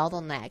be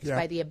bottlenecked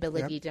by the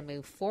ability to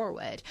move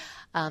forward.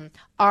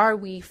 Are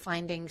we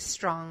finding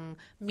strong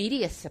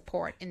media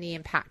support in the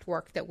impact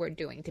work that we're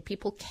doing? Do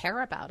people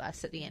care about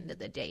us at the end of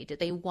the day? Do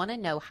they want to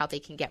know how they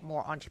can get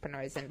more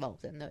entrepreneurs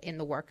involved in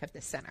the work of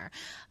the center?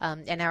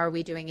 And are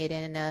we doing it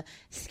in a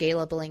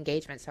scalable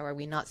engagement? So are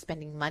we not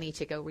spending money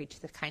to go reach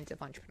the kinds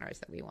of entrepreneurs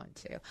that we want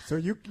to?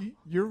 So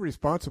you're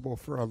responsible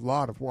for a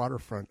lot of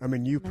waterfront. I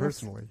mean, you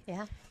personally.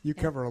 Yeah. You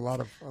cover a lot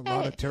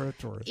of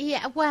territory.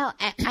 Yeah, well,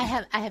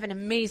 I have an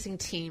amazing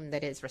team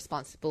that is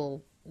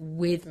responsible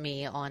with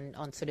me on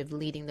sort of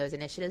leading those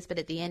initiatives. But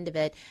at the end of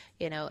it,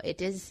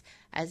 it is,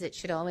 as it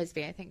should always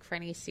be, I think, for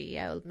any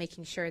CEO,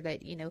 making sure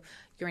that,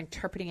 you're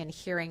interpreting and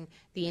hearing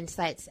the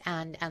insights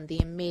and the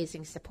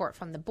amazing support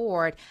from the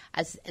board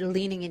as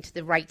leaning into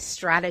the right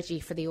strategy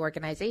for the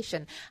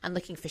organization and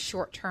looking for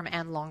short-term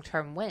and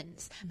long-term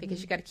wins,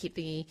 because you got to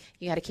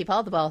keep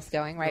all the balls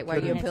going, right,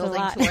 while you're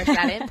building towards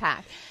that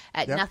impact.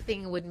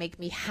 Nothing would make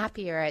me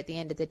happier at the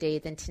end of the day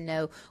than to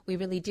know we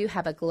really do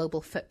have a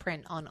global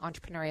footprint on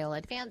entrepreneurial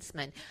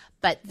advancement.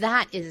 But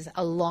that is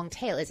a long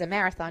tail, is a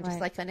marathon, just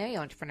like any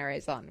entrepreneur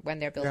is on when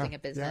they're building a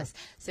business.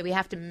 So we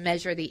have to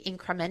measure the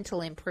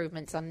incremental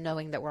improvements on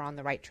knowing that we're on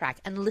the right track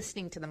and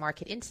listening to the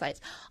market insights.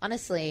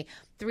 Honestly,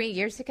 3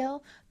 years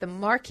ago, the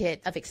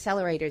market of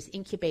accelerators,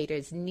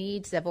 incubators,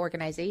 needs of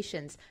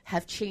organizations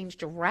have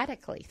changed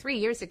radically. 3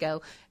 years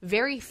ago,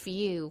 very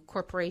few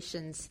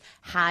corporations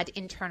had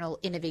internal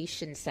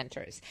innovation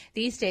centers.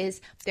 These days,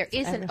 there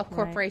isn't a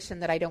corporation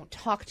that I don't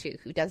talk to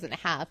who doesn't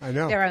have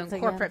their own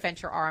corporate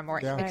venture arm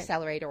or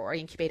accelerator or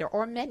incubator,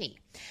 or many.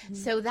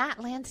 So that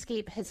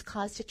landscape has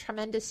caused a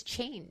tremendous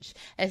change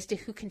as to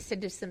who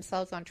considers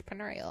themselves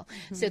entrepreneurial.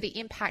 So the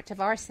impact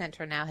of our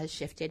center now has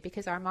shifted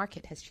because our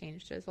market has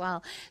changed as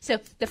well. So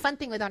the fun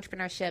thing with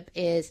entrepreneurship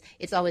is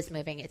it's always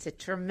moving. It's a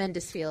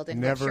tremendous field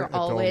in which you're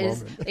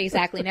always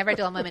exactly never a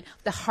dull moment.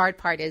 The hard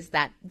part is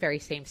that very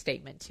same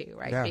statement too,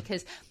 right? Yeah.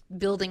 Because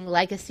building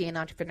legacy in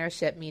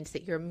entrepreneurship means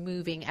that you're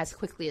moving as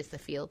quickly as the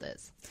field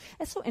is.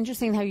 It's so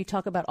interesting how you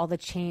talk about all the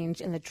change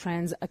and the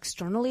trends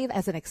externally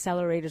as an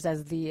accelerators,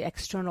 as the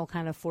external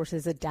kind of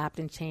forces adapt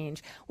and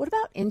change. What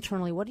about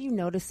internally? What are you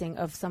noticing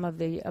of some of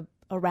the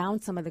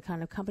around some of the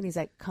kind of companies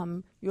that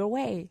come your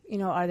way? You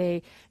know, are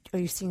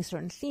you seeing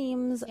certain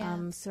themes,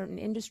 certain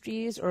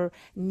industries, or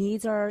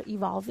needs are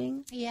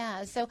evolving?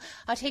 Yeah, so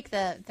I'll take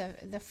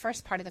the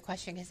first part of the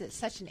question because it's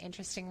such an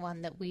interesting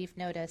one that we've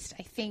noticed.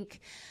 I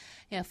think,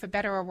 you know, for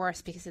better or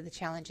worse, because of the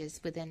challenges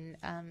within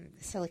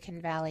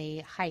Silicon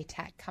Valley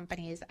high-tech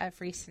companies of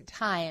recent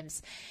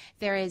times,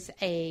 there is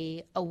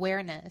a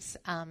awareness,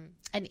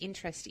 an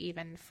interest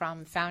even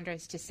from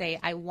founders to say,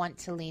 I want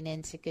to lean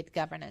into good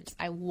governance.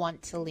 I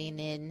want to lean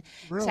in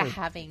to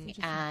having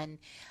an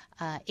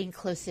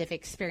inclusive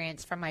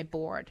experience for my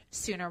board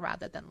sooner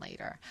rather than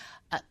later.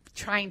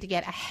 Trying to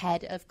get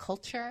ahead of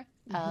culture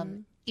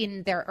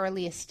in their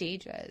earliest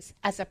stages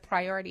as a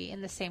priority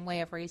in the same way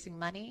of raising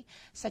money.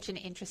 Such an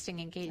interesting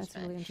engagement.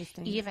 That's really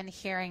interesting. Even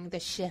hearing the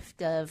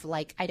shift of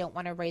like, I don't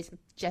want to raise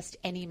just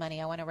any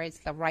money. I want to raise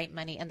the right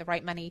money, and the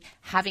right money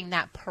having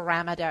that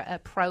parameter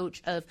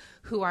approach of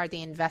who are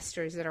the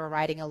investors that are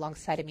riding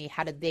alongside of me?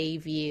 How do they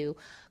view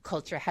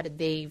culture? How do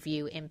they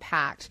view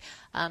impact?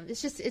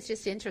 It's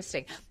just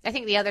interesting. I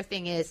think the other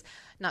thing is,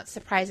 not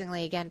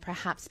surprisingly, again,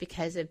 perhaps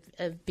because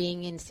of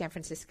being in San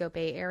Francisco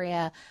Bay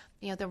Area,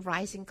 you know, the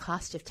rising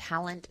cost of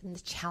talent and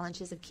the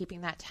challenges of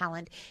keeping that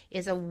talent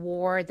is a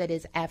war that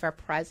is ever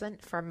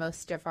present for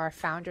most of our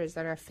founders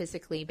that are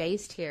physically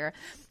based here.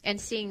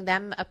 And seeing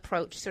them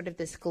approach sort of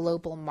this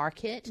global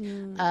market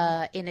in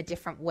a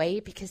different way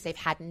because they've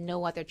had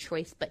no other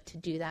choice but to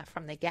do that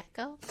from the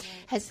get-go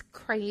has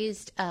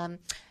crazed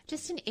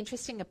just an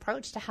interesting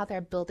approach to how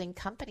they're building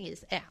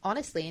companies,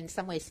 honestly, in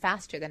some ways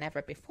faster than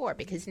ever before,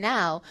 because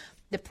now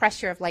the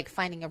pressure of like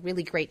finding a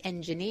really great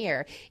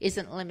engineer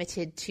isn't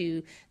limited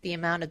to the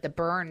amount of the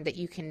burn that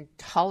you can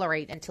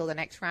tolerate until the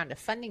next round of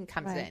funding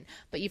comes in,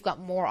 but you've got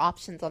more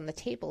options on the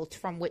table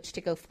from which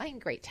to go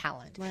find great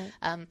talent.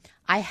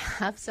 I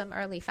have some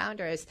early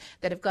founders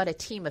that have got a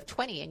team of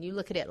 20, and you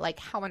look at it like,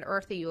 how on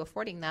earth are you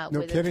affording that?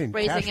 No kidding.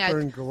 Raising Cash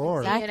burn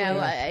galore.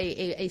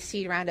 a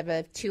seed round of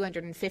a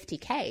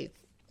 $250K.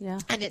 Yeah.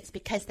 And it's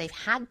because they've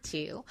had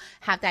to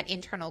have that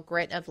internal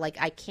grit of like,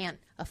 I can't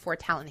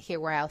afford talent here.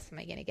 Where else am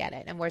I going to get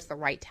it? And where's the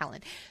right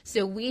talent?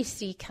 So we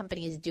see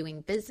companies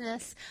doing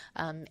business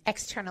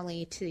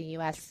externally to the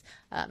U.S.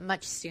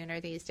 Much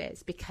sooner these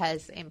days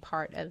because in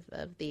part of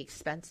the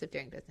expense of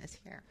doing business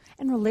here.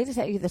 And related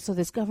to that, so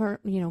this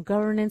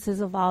governance is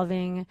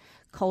evolving,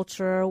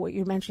 culture, what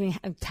you're mentioning,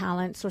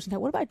 talent, sourcing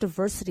talent. What about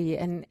diversity?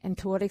 And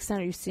to what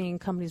extent are you seeing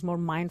companies more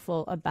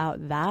mindful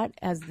about that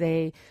as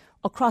they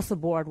across the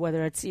board,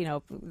 whether it's, you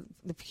know,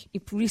 the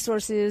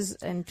resources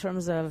in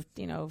terms of,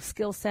 you know,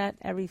 skill set,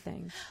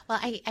 everything? Well,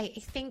 I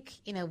think,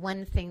 you know,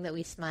 one thing that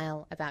we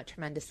smile about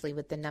tremendously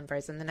with the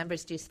numbers, and the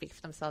numbers do speak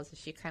for themselves,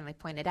 as you kindly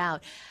pointed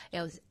out, you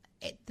know,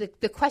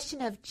 the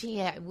question of,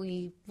 gee,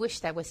 we wish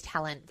there was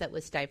talent that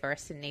was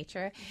diverse in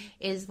nature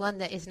is one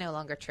that is no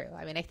longer true.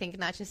 I mean, I think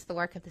not just the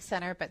work of the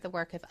center, but the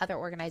work of other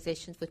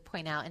organizations would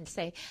point out and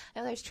say,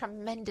 oh, there's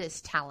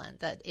tremendous talent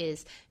that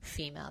is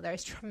female.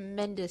 There's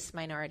tremendous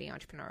minority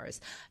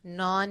entrepreneurs,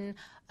 not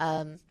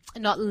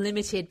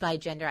limited by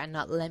gender and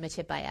not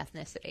limited by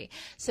ethnicity.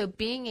 So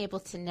being able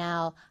to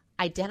now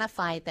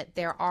identify that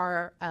there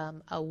are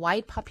a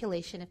wide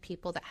population of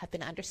people that have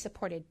been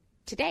undersupported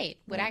to date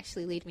would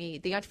actually lead me,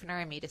 the entrepreneur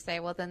in me, to say,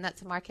 well, then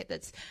that's a market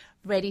that's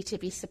ready to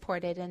be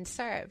supported and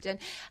served.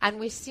 And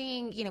we're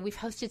seeing, you know, we've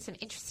hosted some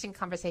interesting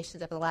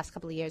conversations over the last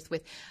couple of years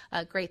with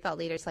great thought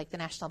leaders like the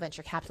National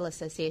Venture Capital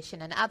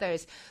Association and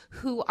others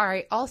who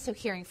are also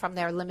hearing from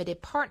their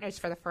limited partners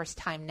for the first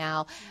time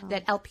now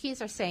that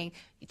LPs are saying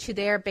to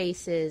their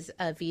bases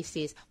of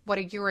VCs, what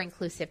are your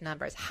inclusive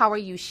numbers? How are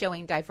you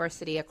showing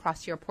diversity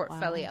across your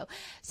portfolio?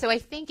 So I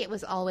think it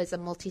was always a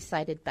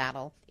multi-sided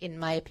battle, in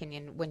my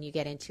opinion, when you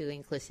get into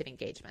inclusive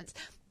engagements.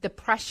 The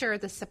pressure,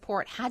 the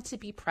support had to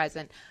be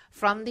present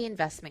from the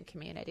investment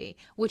community,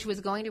 which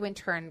was going to in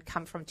turn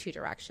come from two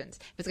directions.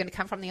 It was going to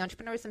come from the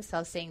entrepreneurs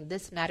themselves saying,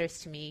 this matters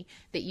to me,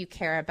 that you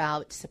care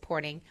about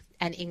supporting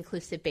an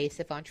inclusive base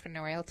of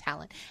entrepreneurial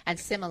talent. And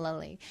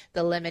similarly,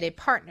 the limited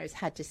partners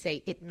had to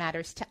say, it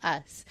matters to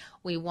us.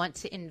 We want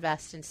to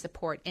invest and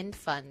support in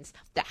funds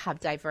that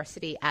have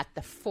diversity at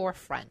the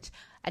forefront.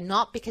 And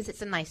not because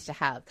it's a nice to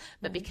have,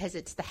 but because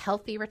it's the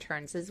healthy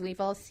returns, as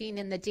we've all seen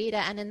in the data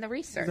and in the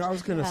research. I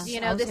was going to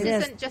You know, this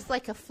isn't just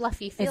like a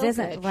fluffy feel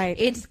isn't, right.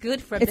 It's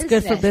good for business. It's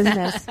good for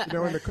business. You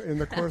know, in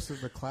the course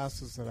of the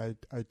classes that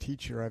I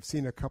teach here, I've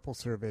seen a couple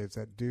surveys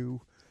that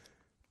do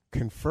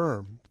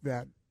confirm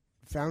that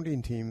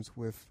founding teams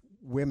with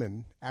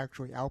women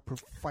actually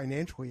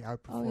financially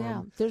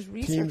outperform There's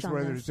research teams on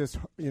where this. there's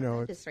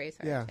just, Just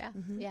research. yeah.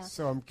 Yeah.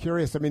 So I'm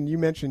curious. I mean, you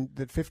mentioned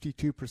that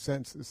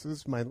 52%. This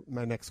is my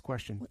next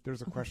question.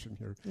 There's a question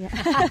here.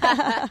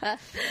 Yeah.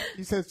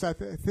 You said, I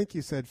think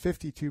you said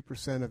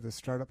 52% of the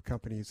startup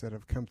companies that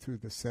have come through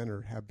the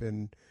center have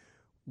been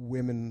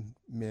women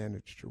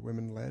managed or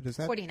women led. Is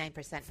that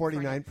 49%?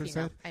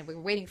 49%? And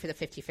we're waiting for the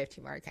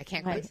 50-50 mark. I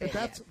can't Right. quite say But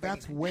it yet.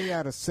 that's way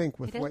out of sync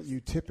with It what is.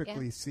 you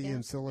typically Yeah. see Yeah.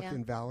 in Silicon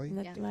Yeah. Valley.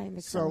 That's Yeah.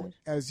 right. So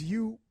as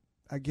you,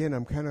 again,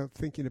 I'm kind of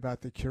thinking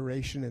about the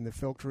curation and the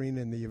filtering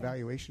and the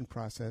evaluation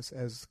process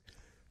as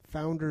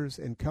founders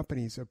and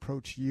companies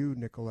approach you,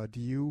 Nicola.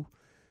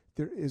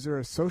 Is there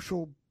a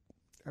social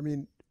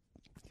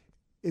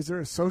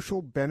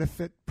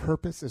benefit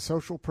purpose, a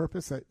social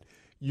purpose that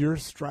you're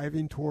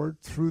striving toward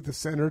through the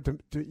center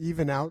to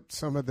even out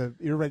some of the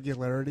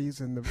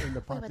irregularities in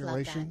the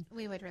population?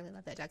 We would really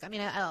love that, Doug. I mean,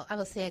 I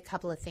will say a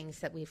couple of things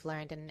that we've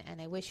learned, and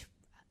I wish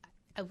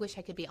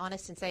I could be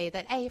honest and say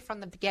that, from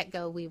the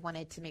get-go, we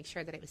wanted to make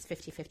sure that it was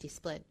 50-50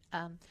 split.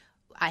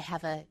 I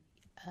have a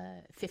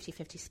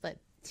 50-50 split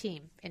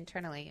team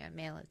internally, a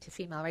male to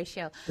female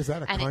ratio. Is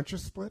that a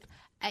conscious split?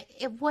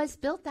 It was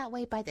built that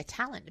way by the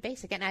talent,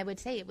 basically. And I would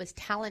say it was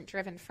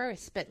talent-driven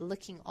first, but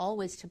looking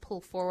always to pull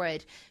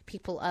forward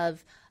people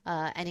of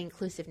an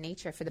inclusive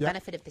nature for the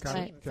benefit of the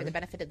team, for the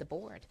benefit of the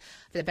board,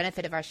 for the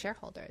benefit of our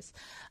shareholders.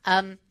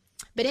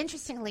 But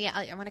interestingly,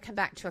 I want to come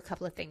back to a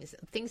couple of things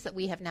that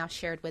we have now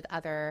shared with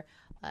other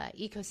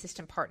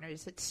ecosystem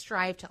partners that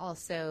strive to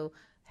also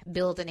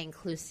build an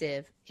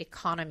inclusive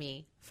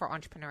economy for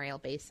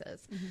entrepreneurial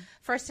bases. Mm-hmm.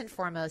 First and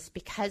foremost,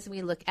 because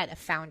we look at a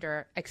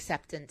founder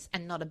acceptance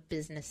and not a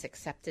business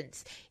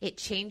acceptance, it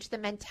changed the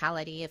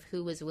mentality of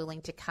who was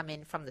willing to come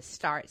in from the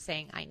start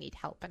saying, I need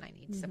help and I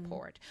need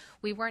support.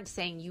 We weren't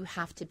saying you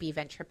have to be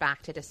venture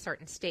backed at a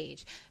certain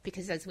stage,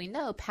 because as we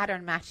know,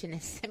 pattern matching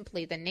is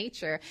simply the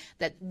nature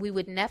that we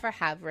would never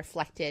have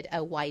reflected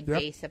a wide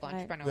base of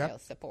entrepreneurial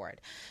support.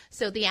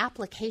 So the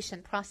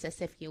application process,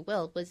 if you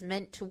will, was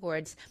meant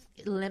towards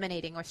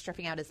eliminating or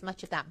stripping out as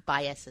much of that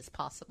bias as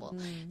possible.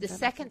 The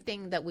second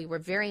thing that we were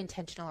very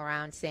intentional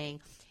around saying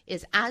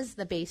is, as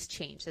the base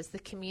changed, as the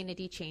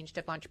community changed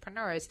of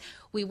entrepreneurs,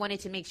 we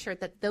wanted to make sure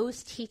that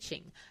those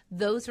teaching,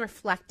 those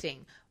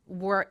reflecting,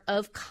 were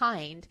of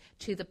kind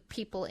to the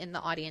people in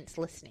the audience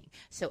listening.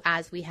 So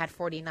as we had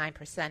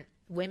 49%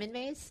 women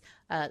base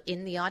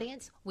in the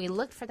audience, we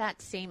looked for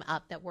that same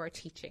up that we're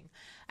teaching.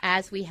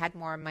 As we had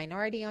more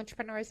minority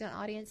entrepreneurs in the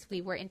audience,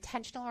 we were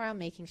intentional around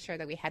making sure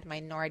that we had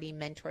minority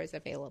mentors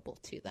available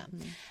to them.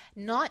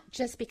 Not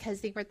just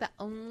because they were the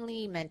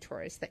only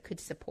mentors that could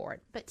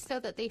support, but so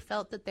that they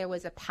felt that there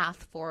was a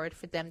path forward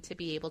for them to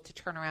be able to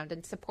turn around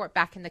and support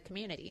back in the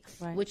community,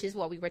 which is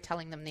what we were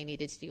telling them they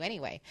needed to do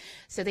anyway.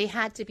 So they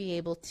had to be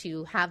able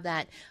to have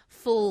that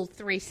full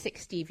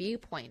 360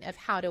 viewpoint of,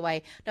 how do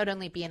I not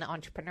only be an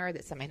entrepreneur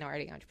that's a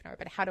minority entrepreneur,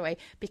 but how do I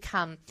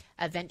become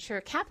a venture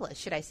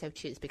capitalist, should I so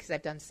choose, because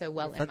I've done so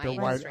well in my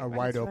industry. A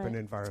wide open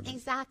environment.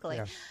 Exactly.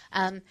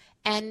 Yeah.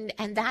 And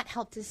that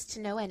helped us to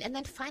no end. And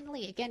then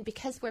finally, again,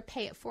 because we're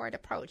pay it forward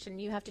approach,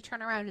 and you have to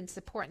turn around and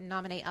support and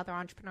nominate other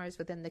entrepreneurs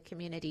within the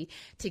community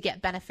to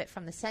get benefit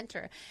from the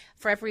center.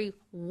 For every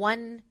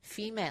one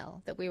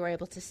female that we were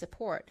able to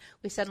support,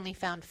 we suddenly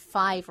found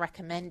 5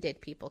 recommended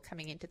people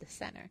coming into the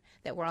center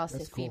that were also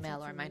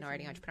female or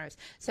minority entrepreneurs.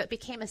 So it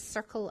became a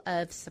circle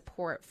of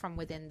support from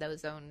within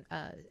those own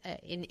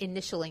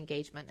initial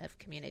engagement of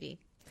community.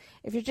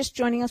 If you're just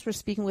joining us, we're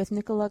speaking with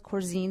Nicola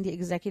Corzine, the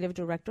Executive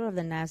Director of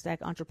the NASDAQ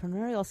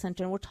Entrepreneurial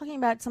Center. And we're talking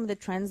about some of the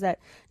trends that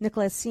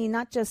Nicola has seen,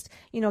 not just,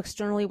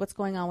 externally what's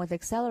going on with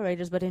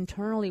accelerators, but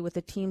internally with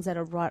the teams that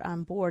are brought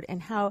on board,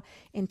 and how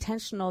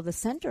intentional the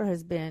center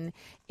has been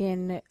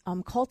in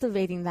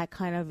cultivating that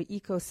kind of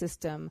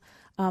ecosystem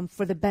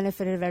for the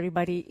benefit of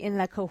everybody in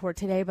that cohort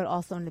today, but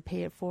also in the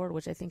pay it forward,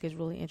 which I think is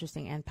really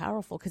interesting and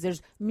powerful, because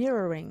there's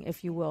mirroring,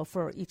 if you will,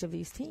 for each of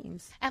these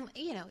teams.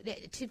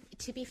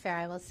 To be fair,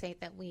 I will say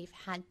that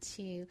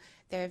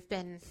there have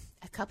been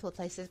a couple of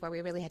places where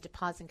we really had to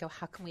pause and go,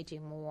 how can we do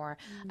more?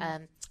 I'll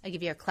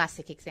give you a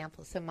classic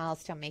example. So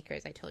Milestone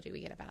Makers, I told you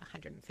we get about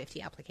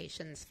 150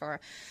 applications for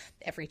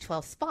every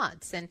 12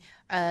 spots. And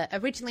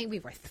originally we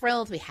were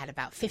thrilled. We had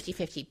about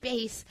 50-50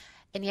 base.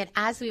 And yet,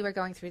 as we were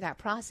going through that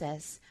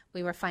process,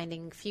 we were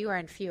finding fewer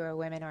and fewer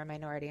women or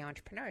minority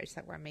entrepreneurs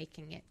that were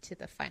making it to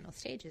the final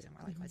stages. And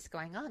we're like, what's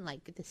going on? Like,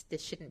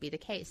 this shouldn't be the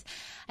case.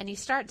 And you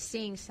start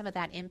seeing some of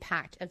that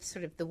impact of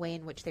sort of the way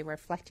in which they were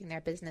reflecting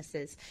their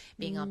businesses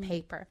being on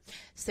paper.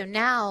 So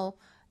now,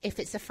 if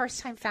it's a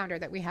first-time founder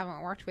that we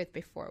haven't worked with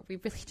before, we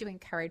really do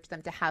encourage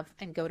them to have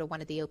and go to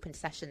one of the open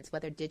sessions,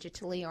 whether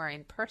digitally or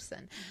in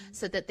person,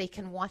 so that they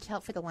can watch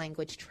out for the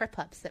language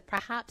trip-ups that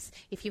perhaps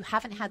if you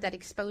haven't had that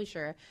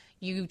exposure,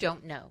 you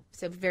don't know.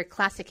 So a very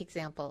classic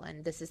example,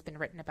 and this has been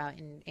written about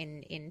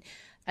in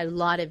a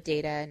lot of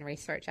data and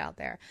research out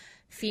there.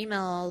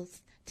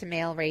 Females to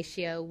male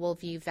ratio. We'll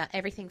view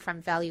everything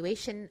from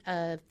valuation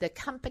of the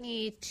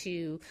company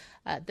to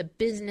the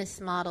business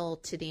model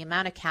to the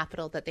amount of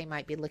capital that they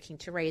might be looking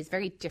to raise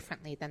very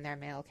differently than their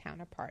male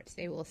counterparts.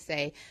 They will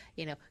say,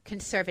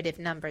 conservative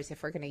numbers,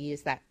 if we're going to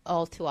use that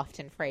all too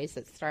often phrase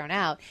that's thrown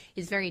out,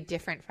 is very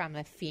different from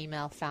a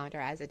female founder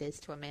as it is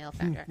to a male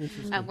founder.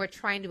 We're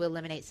trying to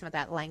eliminate some of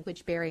that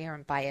language barrier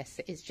and bias.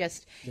 Is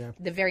just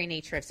the very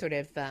nature of sort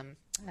of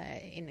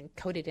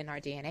encoded in our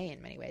DNA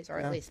in many ways, or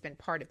at least been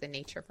part of the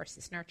nature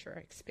versus nurture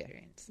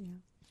experience. Yeah.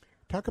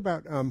 Talk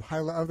about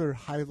other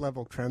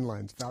high-level trend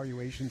lines,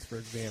 valuations, for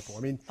example.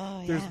 I mean,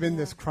 there's been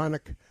this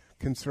chronic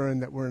concern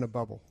that we're in a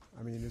bubble.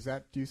 I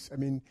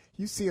mean,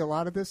 you see a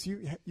lot of this.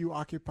 You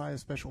occupy a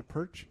special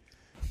perch.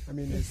 I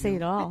mean, you see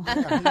it all.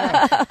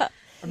 I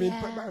mean,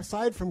 but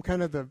aside from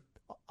kind of the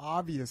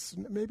obvious,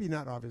 maybe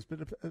not obvious, but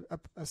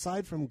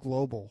aside from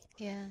global,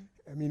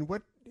 I mean,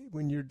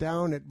 when you're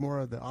down at more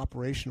of the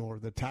operational or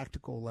the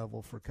tactical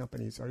level for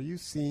companies, are you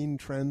seeing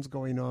trends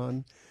going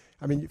on?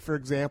 I mean, for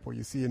example,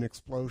 you see an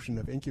explosion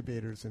of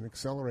incubators and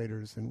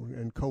accelerators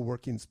and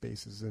co-working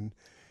spaces, and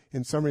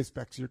in some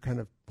respects, you're kind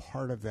of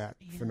part of that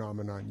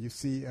phenomenon. You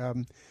see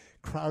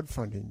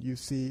crowdfunding. You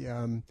see,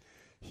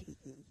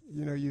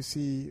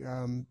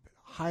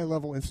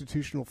 high-level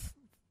institutional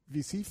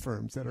VC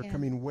firms that are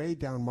coming way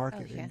down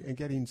market and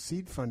getting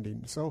seed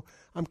funding. So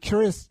I'm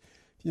curious.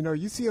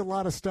 You see a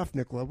lot of stuff,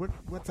 Nicola.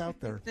 What's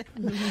out there?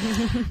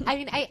 I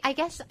mean, I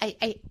guess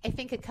I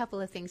think a couple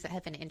of things that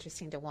have been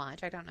interesting to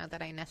watch. I don't know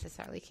that I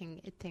necessarily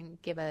can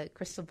give a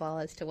crystal ball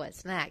as to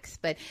what's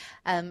next, but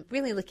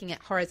really looking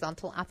at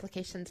horizontal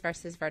applications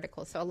versus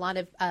vertical. So a lot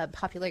of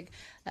popular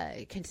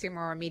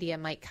consumer or media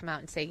might come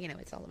out and say,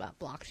 it's all about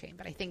blockchain.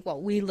 But I think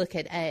what we look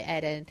at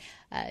a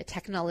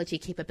technology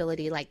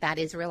capability like that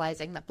is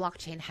realizing that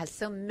blockchain has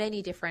so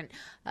many different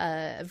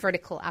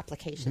vertical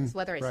applications,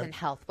 whether it's in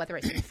health, whether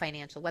it's in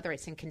financial, whether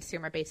it's in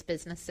consumer-based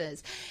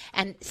businesses,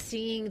 and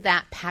seeing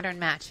that pattern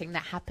matching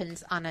that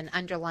happens on an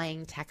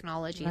underlying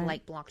technology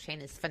like blockchain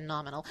is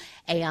phenomenal.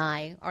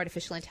 AI,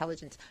 artificial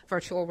intelligence,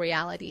 virtual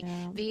reality,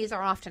 these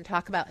are often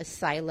talked about as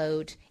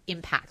siloed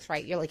impacts,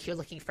 right? You're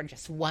looking for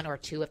just one or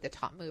two of the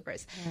top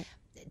movers. Right.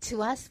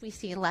 To us, we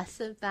see less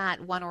of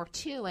that one or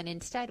two, and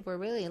instead we're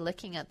really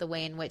looking at the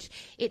way in which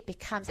it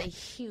becomes a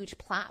huge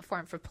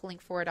platform for pulling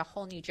forward a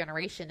whole new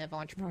generation of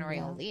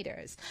entrepreneurial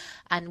leaders,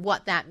 and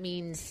what that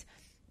means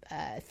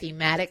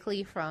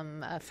thematically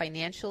from a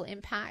financial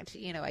impact.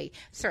 I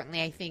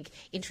think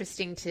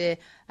interesting to,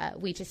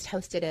 we just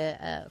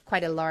hosted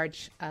quite a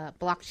large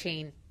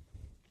blockchain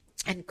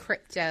and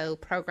crypto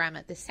program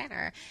at the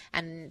center,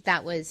 and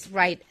that was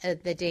right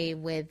at the day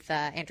with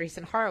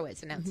Andreessen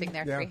Horowitz announcing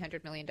their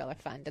 $300 million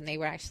fund, and they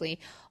were actually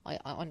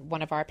on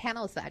one of our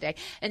panels that day.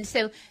 And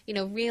so,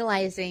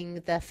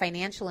 realizing the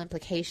financial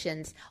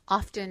implications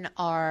often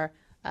are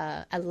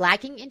a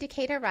lagging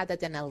indicator rather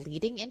than a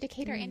leading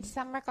indicator in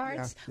some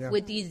regards.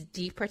 With these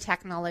deeper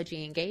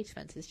technology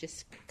engagements is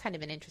just kind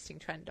of an interesting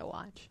trend to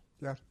watch.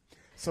 Yeah.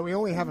 So we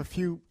only have a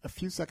few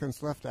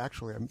seconds left.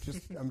 Actually, I'm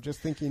just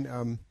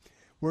thinking.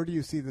 Where do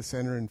you see the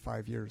center in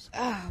 5 years?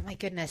 Oh my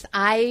goodness!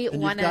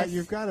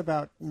 You've got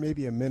about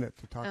maybe a minute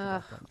to talk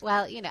about that.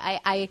 Well,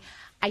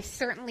 I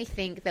certainly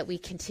think that we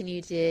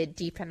continue to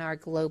deepen our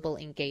global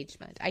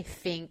engagement. I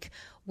think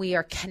we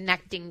are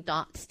connecting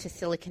dots to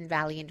Silicon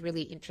Valley in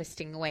really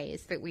interesting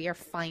ways, that we are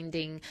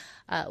finding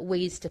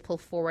ways to pull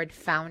forward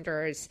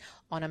founders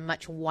on a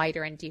much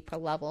wider and deeper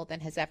level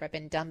than has ever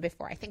been done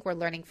before. I think we're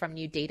learning from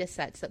new data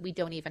sets that we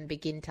don't even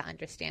begin to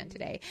understand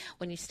today.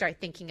 When you start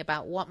thinking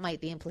about what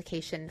might the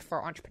implication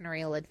for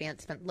entrepreneurial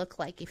advancement look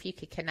like if you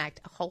could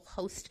connect a whole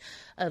host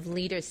of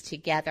leaders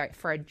together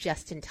for a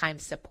just-in-time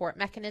support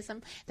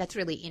mechanism, that's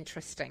really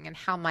interesting. And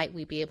how might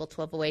we be able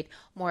to avoid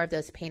more of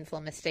those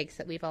painful mistakes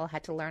that we've all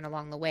had to learn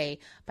along the way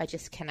by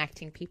just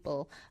connecting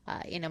people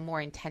in a more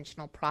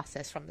intentional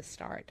process from the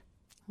start.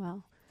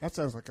 Well, that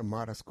sounds like a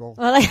modest goal.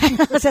 Well,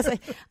 I was just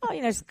like,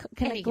 just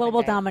kind of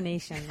global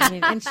domination. I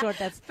mean, in short,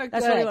 that's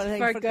really what I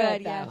think. For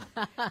good, yeah.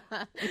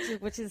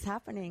 which is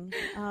happening.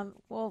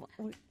 Well,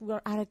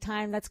 we're out of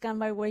time. That's gone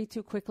by way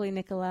too quickly,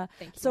 Nicola.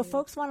 Thank you. So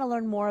folks want to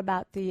learn more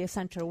about the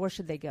center. Where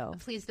should they go?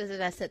 Please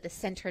visit us at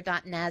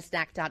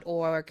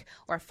thecenter.nasdaq.org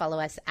or follow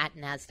us at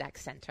NASDAQ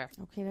Center.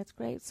 Okay, that's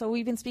great. So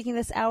we've been speaking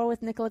this hour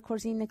with Nicola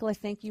Corzine. Nicola,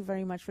 thank you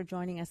very much for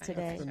joining us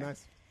today. That's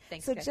nice.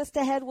 Thanks, so just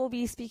ahead, we'll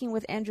be speaking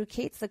with Andrew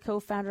Cates, the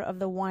co-founder of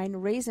the Wine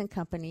Raisin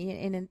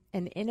Company,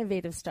 an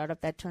innovative startup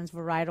that turns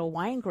varietal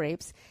wine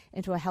grapes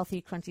into a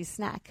healthy, crunchy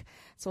snack.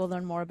 So we'll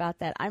learn more about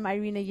that. I'm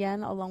Irina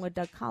Yen, along with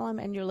Doug Collum,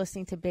 and you're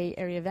listening to Bay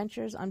Area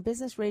Ventures on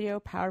Business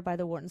Radio, powered by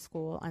the Wharton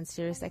School on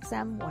Sirius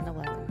XM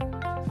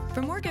 111.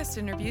 For more guest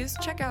interviews,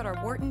 check out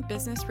our Wharton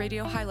Business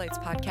Radio Highlights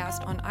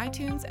podcast on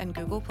iTunes and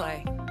Google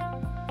Play.